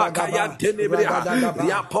Kiatoniaba Kayan Tenebria,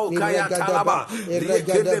 Yapo Kayan Talaba,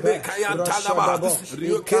 Rikelebe Kayan Talaba,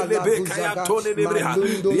 Rikelebe Kayan Tonibria,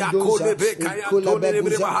 Yakolebe Kayan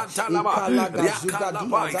Tonibria Hantalaba,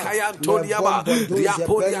 Yakalaba Kayan Toniaba,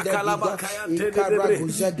 Yaponia Kalaba Kayan Tenebria,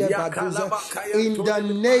 in the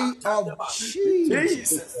name of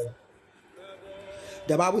Jesus.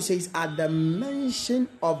 The Bible says, at the mention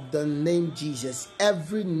of the name Jesus,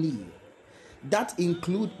 every knee, that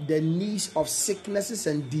include the knees of sicknesses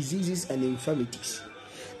and diseases and infirmities,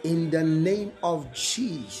 in the name of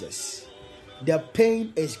Jesus, the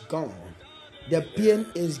pain is gone. The pain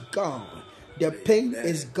is gone. The pain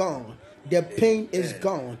is gone. The pain is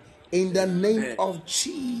gone. In the name of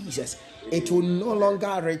Jesus, it will no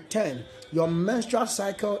longer return. Your menstrual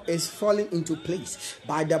cycle is falling into place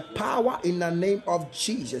by the power in the name of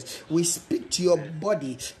Jesus. We speak to your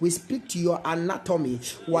body. We speak to your anatomy.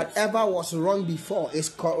 Whatever was wrong before is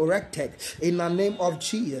corrected in the name of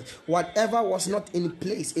Jesus. Whatever was not in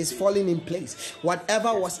place is falling in place.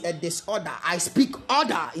 Whatever was a disorder, I speak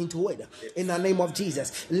order into it in the name of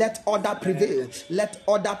Jesus. Let order prevail. Let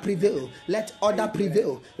order prevail. Let order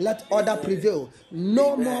prevail. Let order prevail.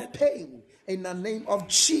 No more pain in the name of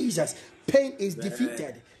Jesus. Pain is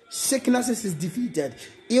defeated. Sickness is defeated.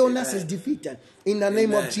 Illness is defeated in the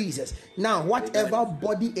name of Jesus. Now, whatever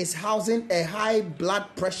body is housing a high blood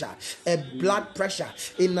pressure,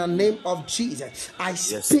 in the name of Jesus, I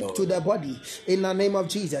speak to the body in the name of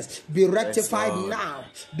Jesus. Be rectified now.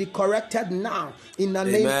 Be corrected now in the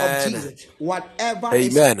name of Jesus. Whatever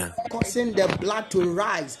is causing the blood to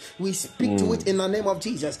rise, we speak to it in the name of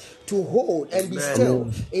Jesus to hold and be still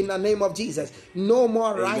in the name of Jesus. No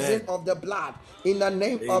more rising of the blood in the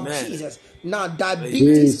name of Jesus. Now,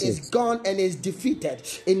 diabetes is gone and is defeated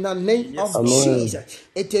in the name of Jesus.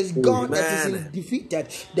 It is gone and is defeated.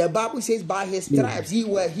 The Bible says, by his stripes ye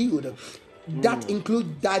were healed. That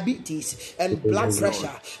includes diabetes and blood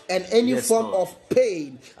pressure and any form of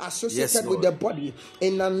pain associated with the body.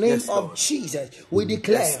 In the name of Jesus, we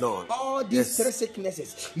declare all these three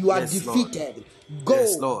sicknesses, you are defeated.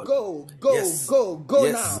 Go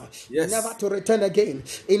now, never to return again.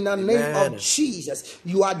 In the name of Jesus,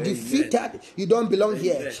 you are defeated. You don't belong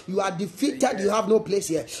here. You are defeated. You have no place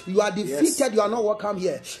here. You are defeated. You are not welcome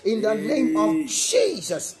here. In the name of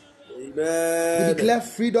Jesus. Amen. We declare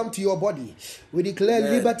freedom to your body. We declare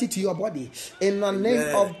liberty to your body. In the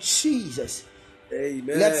name of Jesus.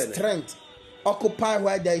 Amen. Let strength occupy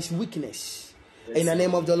where there is weakness. In the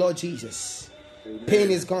name of the Lord Jesus. Amen. Pain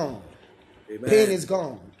is gone. Amen. Pain is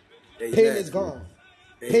gone. Amen. Pain is gone.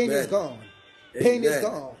 Pain is gone. Pain is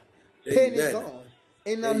gone. Pain is gone.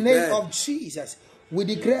 In the name of Jesus. We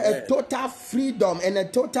declare a total freedom and a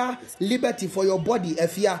total liberty for your body.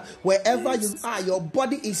 If you are wherever you are, your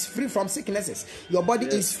body is free from sicknesses. Your body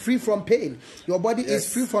is free from pain. Your body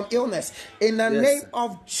is free from illness. In the name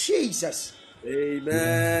of Jesus.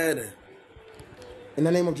 Amen. In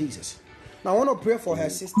the name of Jesus. Now I want to pray for her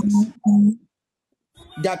sisters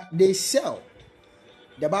that they sell.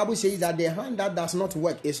 The Bible says that the hand that does not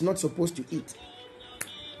work is not supposed to eat.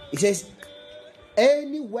 It says,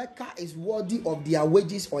 any worker is worthy of their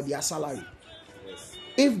wages or their salary.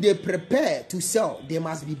 If they prepare to sell, they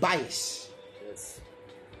must be buyers.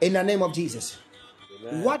 In the name of Jesus.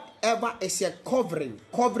 Amen. Whatever is a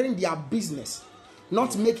covering their business,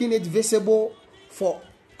 not making it visible for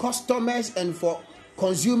customers and for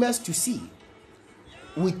consumers to see,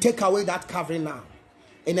 we take away that covering now.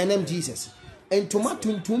 In the name of Jesus. And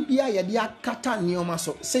tomato tumbia yadia kata nioma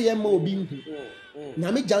so say yemo obi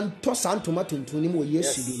na me janto san tomato ntuni mo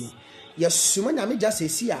yesu bi no yesuma na me just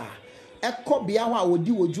esi a ekọ bia wa odi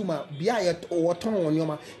wojuma bia ye woton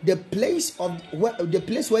wonioma the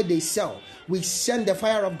place where they sell, we send the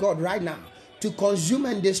fire of God right now to consume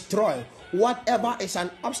and destroy whatever is an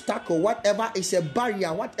obstacle, whatever is a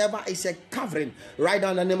barrier, whatever is a covering, right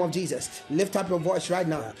now in the name of Jesus. Lift up your voice right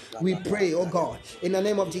now. We pray, oh God, in the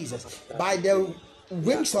name of Jesus, by the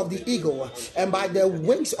wings of the eagle and by the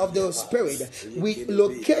wings of the Spirit, we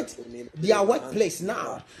locate their workplace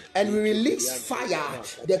now and we release fire,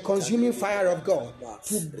 the consuming fire of God,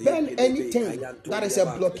 to burn anything that is a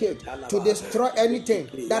blockade, to destroy anything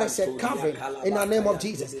that is a covering. In the name of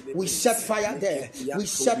Jesus, we set fire there, we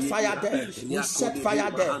set fire there, we set fire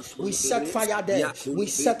there, we set fire there, we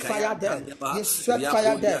set fire there, we set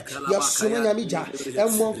fire there. Yasumanyamija,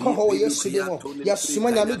 Emonkoho Yesudemo,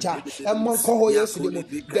 Yasumanyamija, Emonkoho Yesudemo.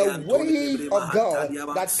 The wave of God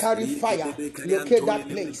that carry fire, locate that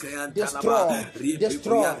place,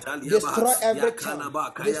 destroy every tongue,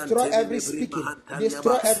 destroy every speaking,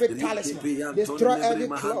 destroy every talisman, destroy every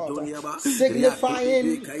cloth,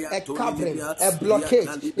 signifying a covering, a blockade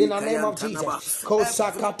in the name of Jesus.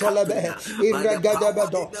 Kosakatolebe,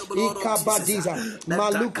 Irregadebedo, Ikabadiza,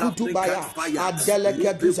 Malukutubaya,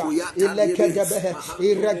 Adelekeduza, Ilekedebehe,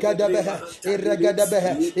 Irregadebehe,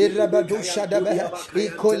 Irregadebehe, Irrebedushadabehe,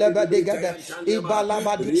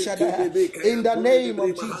 in the name of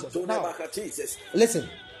Jesus. Now, listen,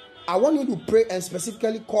 I want you to pray and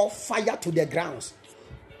specifically call fire to the grounds.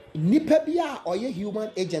 Nipebia or your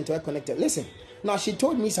human agent are connected. Listen, now she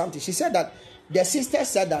told me something. She said that the sister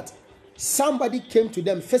said that somebody came to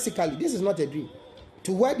them physically. This is not a dream.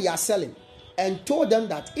 To where they are selling and told them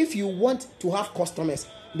that if you want to have customers,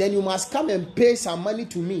 then you must come and pay some money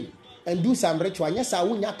to me and do some ritual. Yes, I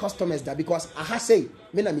won't have customers there because I have say,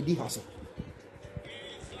 me na me di hustle.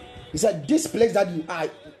 He said, this place that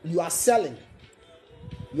you are selling,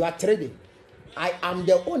 you are trading. I am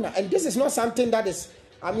the owner, and this is not something that is.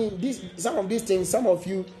 I mean, some of these things. Some of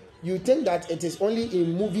you think that it is only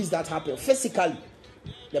in movies that happen. Physically,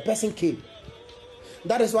 the person came.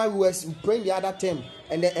 That is why we were praying the other time,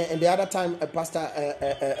 and the other time, Pastor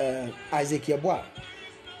Isaac Yeboah,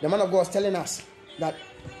 the man of God, was telling us that.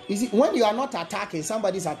 Is it when you are not attacking,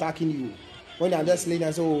 somebody is attacking you. When you are just laying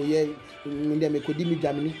and say, oh yeah,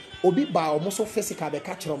 obi ba almost physical be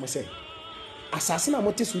catch them say. Assassin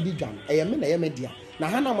amote sudi dwan. Eyeme na yeme dia. Na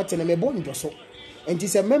hana amote na mebo ndoso. Enti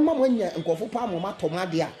se memma mwanya nkofo pa moma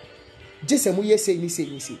tomade a. Jese mu yese ni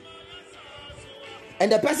se.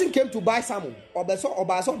 And the person came to buy some.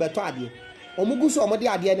 Obaso beto ade. Omugu so omode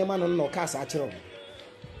ade ne ma no ka sa akere.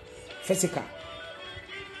 Physical.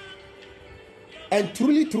 And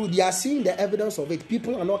truly, they are seeing the evidence of it.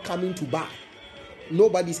 People are not coming to buy.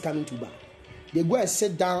 Nobody's coming to buy. They go and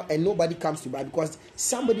sit down and nobody comes to buy because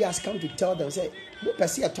somebody has come to tell them, say, they are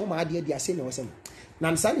saying,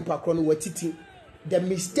 the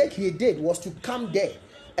mistake he did was to come there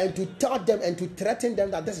and to tell them and to threaten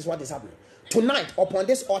them that this is what is happening. Tonight, upon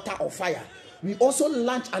this altar of fire, we also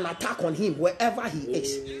launch an attack on him wherever he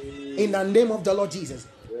is. In the name of the Lord Jesus.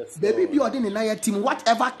 Baby, be ordering in our team.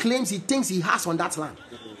 Whatever claims he thinks he has on that land,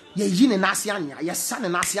 we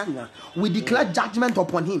declare judgment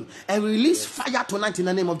upon him and release fire tonight in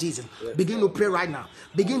the name of Jesus. Begin to pray right now.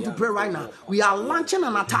 Begin to pray right now. We are launching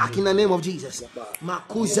an attack in the name of Jesus. The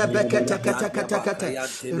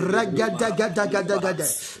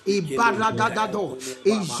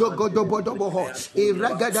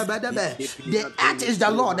earth is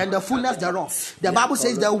the Lord and the fullness thereof. The Bible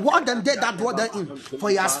says the world and they that dwell therein, for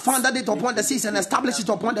he has founded it upon the seas and established it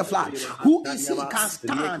upon the flood. Who is he can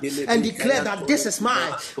stand and declare that this is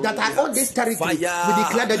mine, that I own this territory? We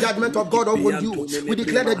declare the judgment of God upon you. We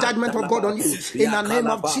declare the judgment of God on you. In the name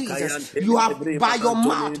of Jesus, you have by your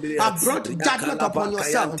mouth have brought judgment upon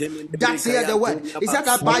yourself. That's here the word. He said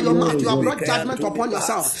that by your mouth you have brought judgment upon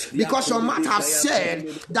yourself, because your mouth has said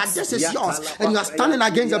that this is yours and you are standing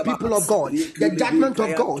against the people of God. The judgment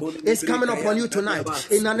of God is coming upon you tonight.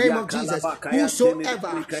 In the name of Jesus,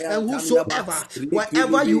 whosoever and whosoever,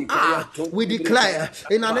 wherever you are, we declare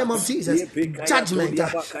in the name of Jesus, judgment,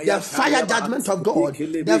 the fire judgment of God,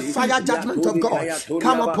 the fire judgment of God,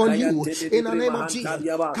 come upon you in the name of Jesus.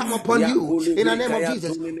 Come upon you in the name of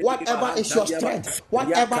Jesus. Whatever is your strength,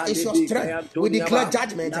 whatever is your strength, we declare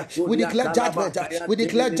judgment. We declare judgment. We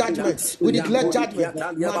declare judgment. We declare judgment.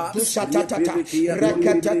 Madushatatata,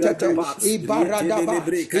 rekatatata, ibaradaba,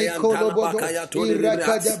 ikolobodo,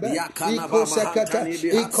 irekadebe, ikosekata,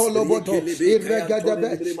 ikolobodo,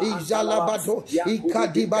 iregadebe, ijalabado,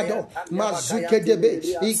 ikadibado, mazukedebe,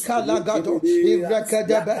 ikalagado,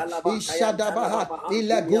 irekadebe, ishadabaha,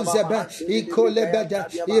 ilaguzebe, ikolebede,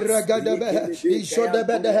 iregadebe,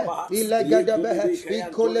 ishodebede, ilegadebe,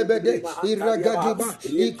 ikolebede, iregadiba,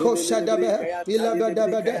 ikoshadabe,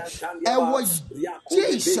 ilabedebede. Ewo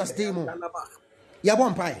Jesus demon.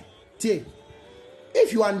 Yabon pai. Tie.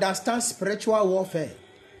 if you understand spiritual warfare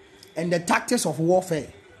and the tactics of warfare,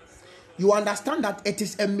 you understand that it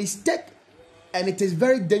is a mistake and it is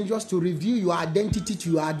very dangerous to reveal your identity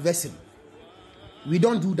to your adversary. We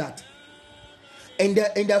don't do that. In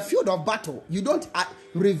the field of battle, you don't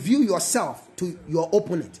reveal yourself to your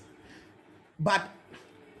opponent. But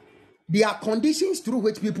there are conditions through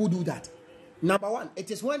which people do that. Number one,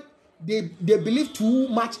 it is when they believe too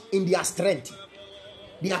much in their strength.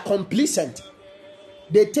 They are complacent.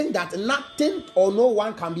 They think that nothing or no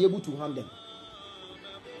one can be able to harm them.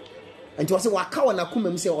 And to say, "Waka na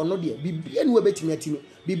kumem say or no dear, bibia no betimi atimi,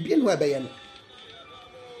 bibia no ebeye no."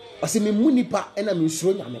 Ose me munipa ena me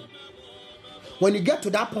nsuro nyame. When you get to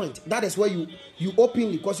that point, that is where you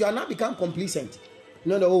openly, because you are now become complacent.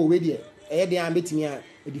 No, wait there.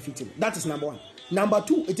 Defeat him. That is number one. Number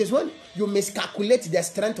two, it is when you miscalculate the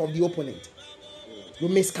strength of the opponent. You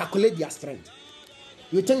miscalculate their strength.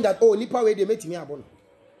 You think that, nipa way they make me abono.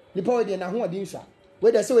 Nipa way they na who adinsa.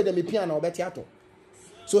 Where they say where they me piano or betiato.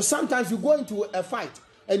 So sometimes you go into a fight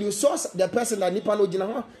and you saw the person that nipa no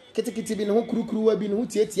jina kiti bi no kuru bi no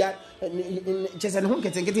tietia chese no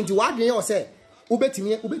kete nti wadwen you say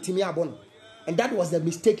ubetimi abono. And that was the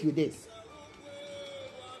mistake you did.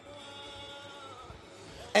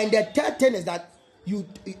 And the third thing is that you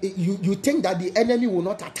think that the enemy will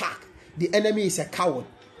not attack. The enemy is a coward,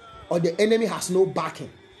 or the enemy has no backing.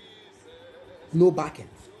 No backing.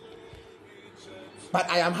 But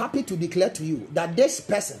I am happy to declare to you that this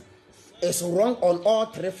person is wrong on all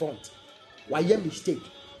three fronts. Why a mistake?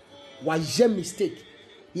 Why a mistake?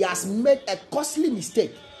 He has made a costly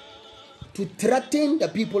mistake to threaten the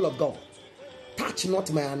people of God. Touch not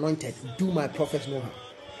my anointed, do my prophets no harm.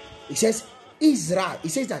 He says, Israel, he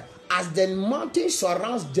says that as the mountain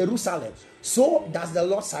surrounds Jerusalem, so does the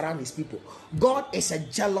Lord surround his people. God is a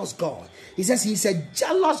jealous God. He says he is a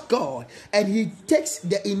jealous God, and he takes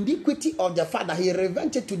the iniquity of the father, he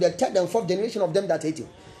revenge it to the third and fourth generation of them that hate him.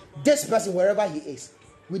 This person, wherever he is,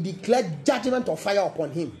 we declare judgment of fire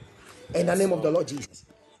upon him in the name of the Lord Jesus.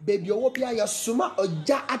 Baby, ya suma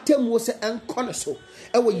oja atemu se enkoneso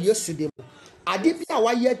ewo Yesu dem. Ade bia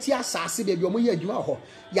wa ye ti asase baby omo ye adwuma ho.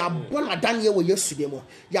 Ya bona dane wo Yesu dem.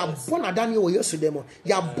 Ya bona dane wo Yesu dem.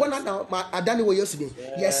 Ya bona adane wo Yesu dem.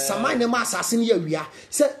 Yes samane ma asase ne awia.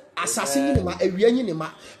 Se asase ni ma awia ni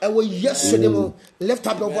ma ewo Yesu dem. Lift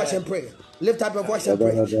up your voice and pray. Lift up your voice and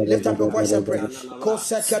pray. Lift up your voice and pray. We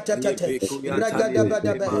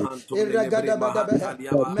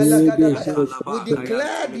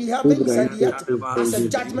declare the heavens and the earth as a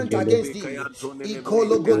judgment against thee.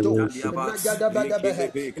 Ikologodo,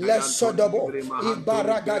 Lesodobo,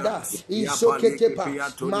 Ibaragada, Isoketepa,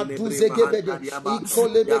 Matuzegebede,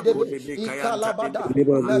 Ikolebede, Ikalabada,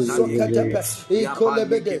 Mesoketepe,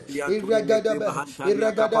 Ikolebede,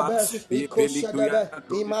 Iragadaba, Ikoshadabe,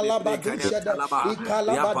 Imalabadu.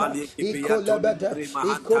 Ikalabada, Ikolabada,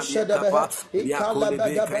 Ikoshadaba,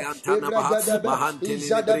 Ikalabada,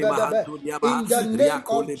 in the name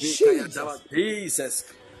of Jesus.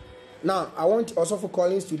 Now, I want also for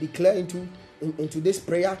Collins to declare into this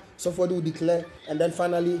prayer. So for will declare, and then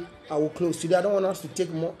finally I will close. Today I don't want us to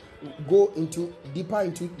go deeper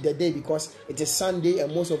into the day, because it is Sunday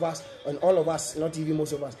and most of us, and all of us, not even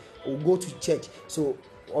most of us, will go to church. So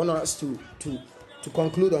I want us to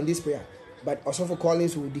conclude on this prayer. But also for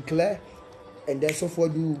Collins will declare, and then so for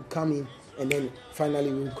do come in, and then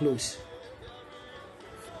finally we will close.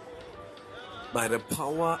 By the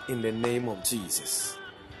power in the name of Jesus,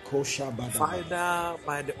 Father,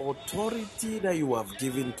 by the authority that you have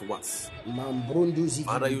given to us,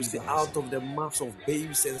 Father, you say out of the mouths of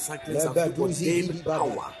babes and sucklings have people gained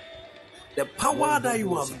power. The power that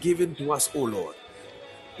you have given to us, O Lord,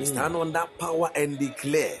 we stand on that power and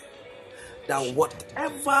declare that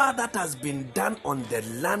whatever that has been done on the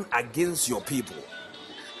land against your people,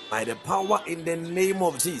 by the power in the name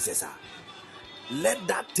of Jesus, let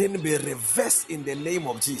that thing be reversed in the name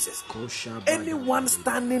of Jesus. Anyone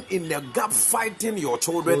standing in the gap fighting your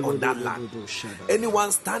children on that land,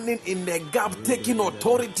 anyone standing in the gap taking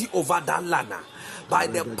authority over that land, by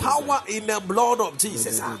the power in the blood of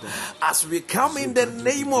Jesus, as we come in the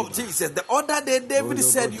name of Jesus. The other day David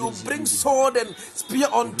said, you bring sword and spear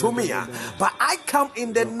unto me, but I come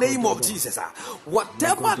in the name of Jesus.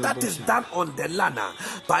 Whatever that is done on the land,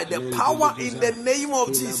 by the power in the name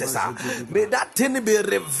of Jesus, may that thing be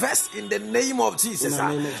reversed in the name of Jesus.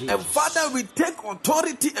 And Father, we take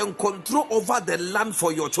authority and control over the land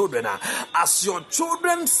for your children. As your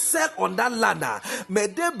children set on that land, may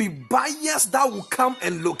there be buyers that will will come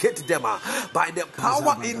and locate them by the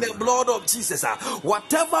power in the blood of Jesus.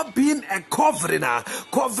 Whatever being a covering,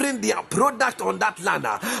 covering their product on that land,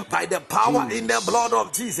 by the power in the blood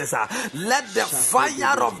of Jesus, let the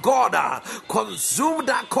fire of God consume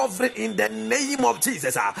that covering in the name of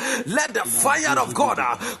Jesus. Let the fire of God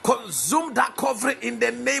consume that covering in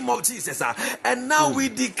the name of Jesus. And now we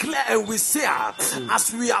declare and we say,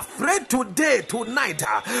 as we are prayed today, tonight,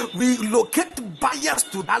 we locate buyers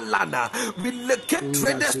to that land. We locate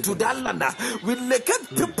traders to that land. We locate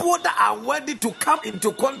people that are ready to come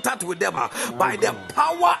into contact with them by the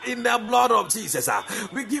power in the blood of Jesus.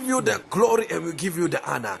 We give you the glory and we give you the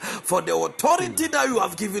honor for the authority that you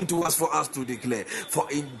have given to us for us to declare. For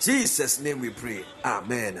in Jesus' name we pray.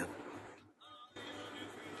 Amen.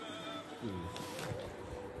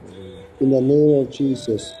 In the name of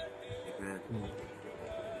Jesus,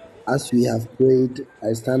 as we have prayed,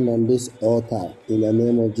 I stand on this altar in the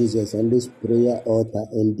name of Jesus, on this prayer altar,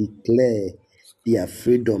 and declare their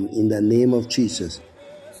freedom in the name of Jesus.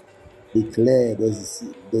 Declare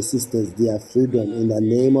the sisters their freedom in the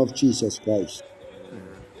name of Jesus Christ.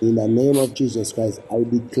 In the name of Jesus Christ, I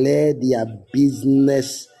declare their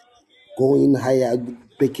business going higher,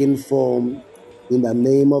 taking form in the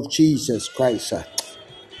name of Jesus Christ.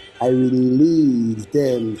 I release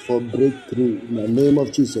them for breakthrough in the name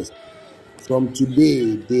of Jesus. From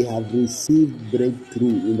today, they have received breakthrough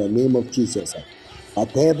in the name of Jesus.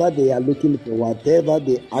 Whatever they are looking for, whatever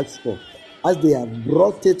they ask for, as they have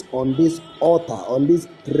brought it on this altar, on this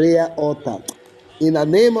prayer altar, in the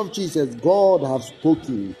name of Jesus, God has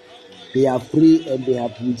spoken. They are free and they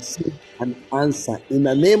have received an answer. In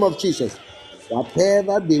the name of Jesus,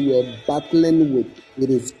 whatever they were battling with,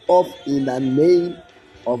 it is off in the name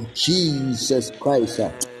of Jesus Christ.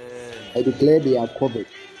 I declare they are covered.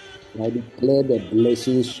 I declare the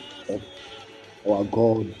blessings of our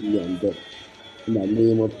God be on them. In the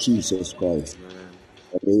name of Jesus Christ.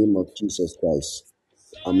 In the name of Jesus Christ.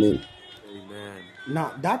 Amen. Amen.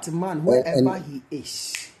 Now, that man, wherever he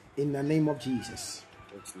is, in the name of Jesus,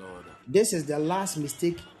 Yes, Lord. this is the last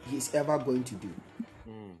mistake he is ever going to do.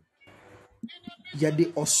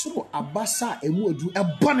 Yede osoro abasa emu edu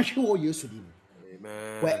ebonehwe wo Yesu dim.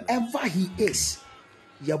 Amen. Wherever he is,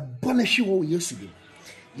 ye bonehwe wo Yesu dim.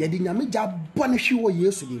 Yede nyame ja bonehwe wo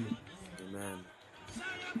Yesu dim. Amen.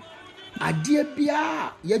 Ade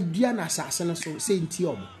bia ye dua na asase no so say nti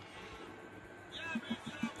omo.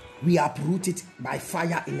 We uproot it by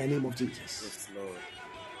fire in the name of Jesus. Yes, Lord.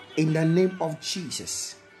 In the name of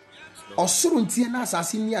Jesus. Osoro ntie na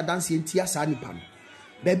asase ni adanse ntie asa nipa no.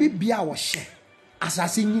 Baby bia wo hye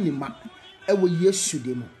asase nyini ma ewo Yesu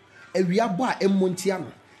dem. Ewia bo a emontia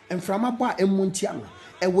no, emframa bo a emontia no,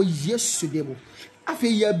 ewo Yesu dem.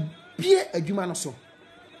 Afi ye bie adwuma no so.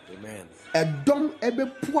 Amen. Edom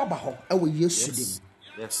ebepu aba ho ewo Yesu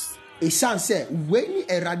dem. Yes. Esan say we ni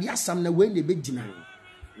erade asam na we ne begina.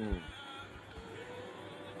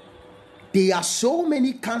 There are so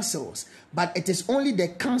many councils, but it is only the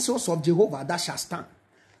councils of Jehovah that shall stand.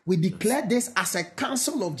 We declare this as a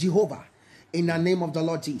council of Jehovah in the name of the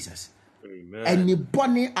Lord Jesus. Amen.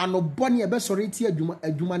 Anybody anobody ebe sorry ti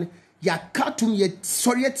adwuma ne ya katum ye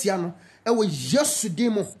sorry tia no ewo Yesu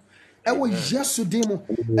demo ewo Yesu demo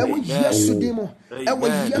ewo Yesu demo ewo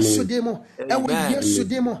Yesu demo ewo Yesu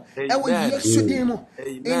demo ewo Yesu demo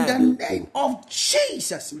in the name of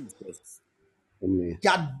Jesus. Amen.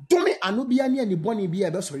 Ya dome anobia ne aniboni bia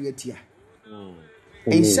ebe sorry tia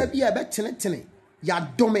ensa bia ebe tenetene ya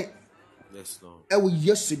dome. Yes, Lord. Ewo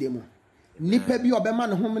Yesu demo nipa bi obema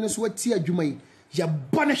ne homene so ati adwuma yi ya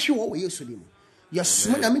bone hwe wo Yesu demo ya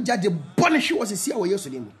suma na me jage bone hwe wo sisi wo Yesu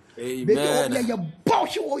demo. Baby obia ya bo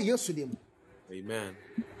hwe wo Yesu demo. Amen.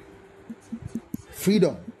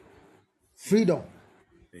 Freedom. Freedom.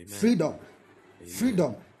 Amen. Freedom.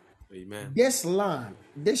 Freedom. Amen. This land,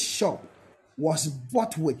 this shop was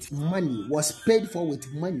bought with money, was paid for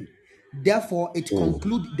with money. Therefore, it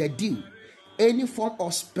concludes the deal. Any form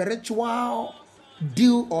of spiritual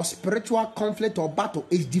deal or spiritual conflict or battle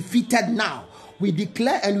is defeated now. We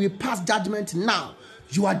declare and we pass judgment now.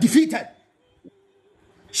 You are defeated.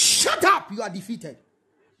 Shut up. You are defeated.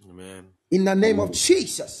 Amen. In the name of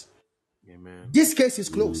Jesus. Amen. This case is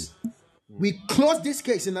closed. We close this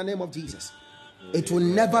case in the name of Jesus. It will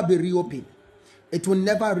never be reopened. It will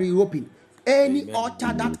never reopen. Any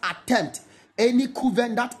altar that attempt, any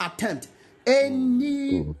coven that attempt,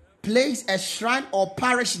 any place, a shrine or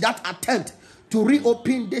parish that attempt to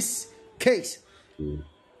reopen this case,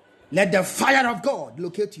 let the fire of God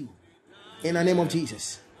locate you in the name of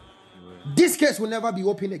Jesus. This case will never be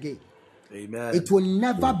opened again. Amen. It will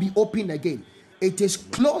never be opened again. It is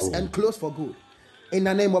closed and closed for good in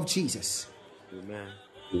the name of Jesus. Amen.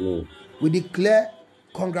 Amen. We declare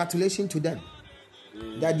congratulations to them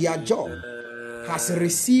that their job has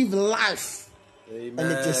received life. Amen.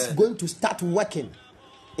 And it is going to start working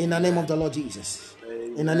in the name of the Lord Jesus.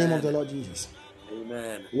 Amen. In the name of the Lord Jesus.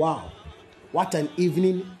 Amen. Wow. What an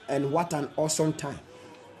evening and what an awesome time.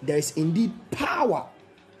 There is indeed power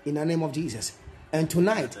in the name of Jesus. And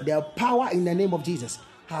tonight, the power in the name of Jesus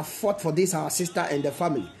have fought for this, our sister and the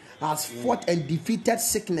family. Has fought and defeated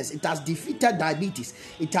sickness. It has defeated diabetes.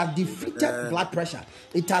 It has defeated blood pressure.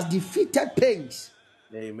 It has defeated pains.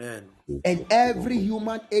 Amen. And every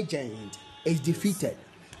human agent is defeated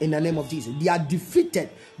in the name of Jesus. They are defeated.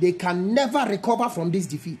 They can never recover from this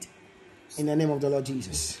defeat in the name of the Lord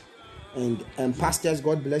Jesus. And pastors,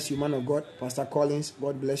 God bless you, man of God. Pastor Collins,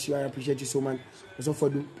 God bless you. I appreciate you so much. Also for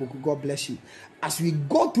Poku, God bless you. As we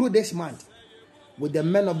go through this month with the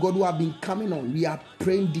men of God who have been coming on, we are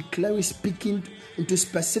praying, declaring, speaking into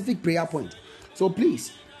specific prayer points. So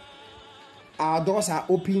please, our doors are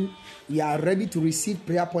open. We are ready to receive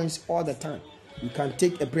prayer points all the time. You can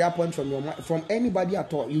take a prayer point from anybody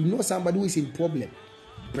at all. You know somebody who is in problem,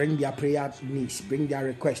 bring their prayer needs, bring their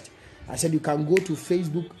request. I said you can go to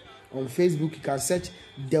Facebook. On Facebook, you can search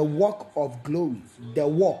the walk of glory. The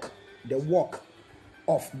walk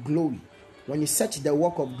of glory. When you search the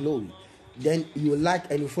walk of glory, then you like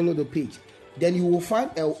and you follow the page. Then you will find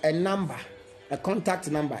a number, a contact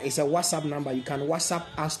number. It's a WhatsApp number. You can WhatsApp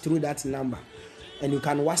us through that number, and you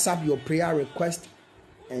can WhatsApp your prayer request,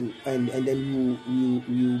 and then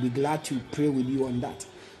you will be glad to pray with you on that.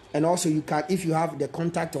 And also you can, if you have the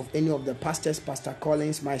contact of any of the pastors, Pastor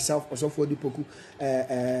Collins, myself, Osofo Dipoku,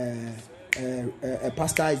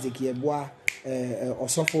 Pastor Ezekiel Boa,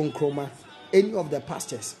 Osofo Nkroma, any of the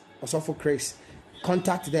pastors, Osofo Chris,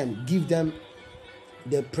 contact them, give them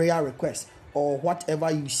the prayer request or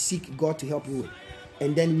whatever you seek God to help you with,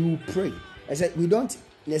 and then you pray. I said we don't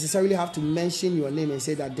necessarily have to mention your name and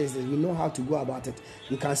say that this. We know how to go about it.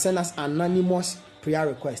 You can send us anonymous prayer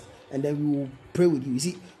request, and then we will pray with you. You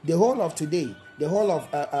see, the whole of today, the whole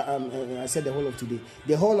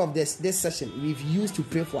of this session, we've used to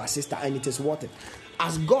pray for our sister, and it is worth it.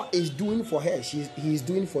 As God is doing for her, He is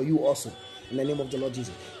doing for you also, in the name of the Lord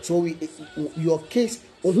Jesus. So your case,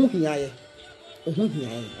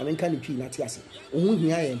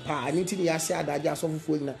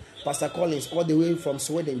 Pastor Collins, all the way from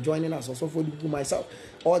Sweden, joining us. Also for myself,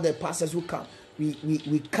 all the pastors who come,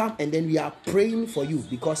 we come and then we are praying for you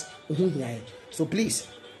because. So please,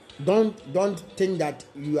 don't think that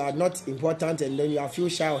you are not important and then you feel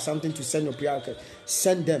shy or something to send your prayer request.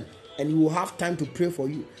 Send them, and you will have time to pray for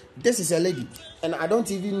you. This is a lady, and I don't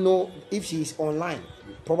even know if she is online.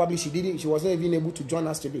 Probably she wasn't even able to join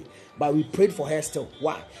us today, but we prayed for her still.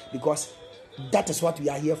 Why? Because that is what we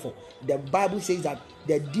are here for. The Bible says that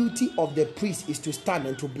the duty of the priest is to stand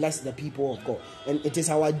and to bless the people of God, and it is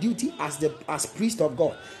our duty as priest of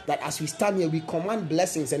God that as we stand here, we command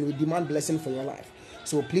blessings and we demand blessing for your life.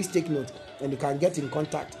 So please take note, and you can get in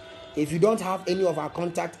contact. If you don't have any of our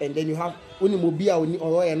contact, and then you have only mobile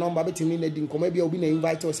or a number, maybe you'll be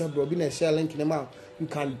invite yourself, bro, be share link in the mouth. You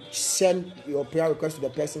can send your prayer request to the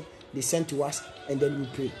person, they send to us, and then we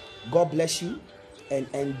pray. God bless you, and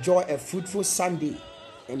enjoy a fruitful Sunday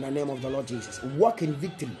in the name of the Lord Jesus. Walk in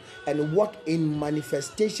victory and walk in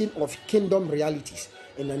manifestation of kingdom realities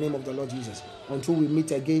in the name of the Lord Jesus. Until we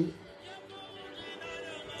meet again,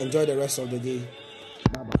 enjoy the rest of the day.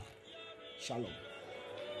 Bye-bye. Shalom.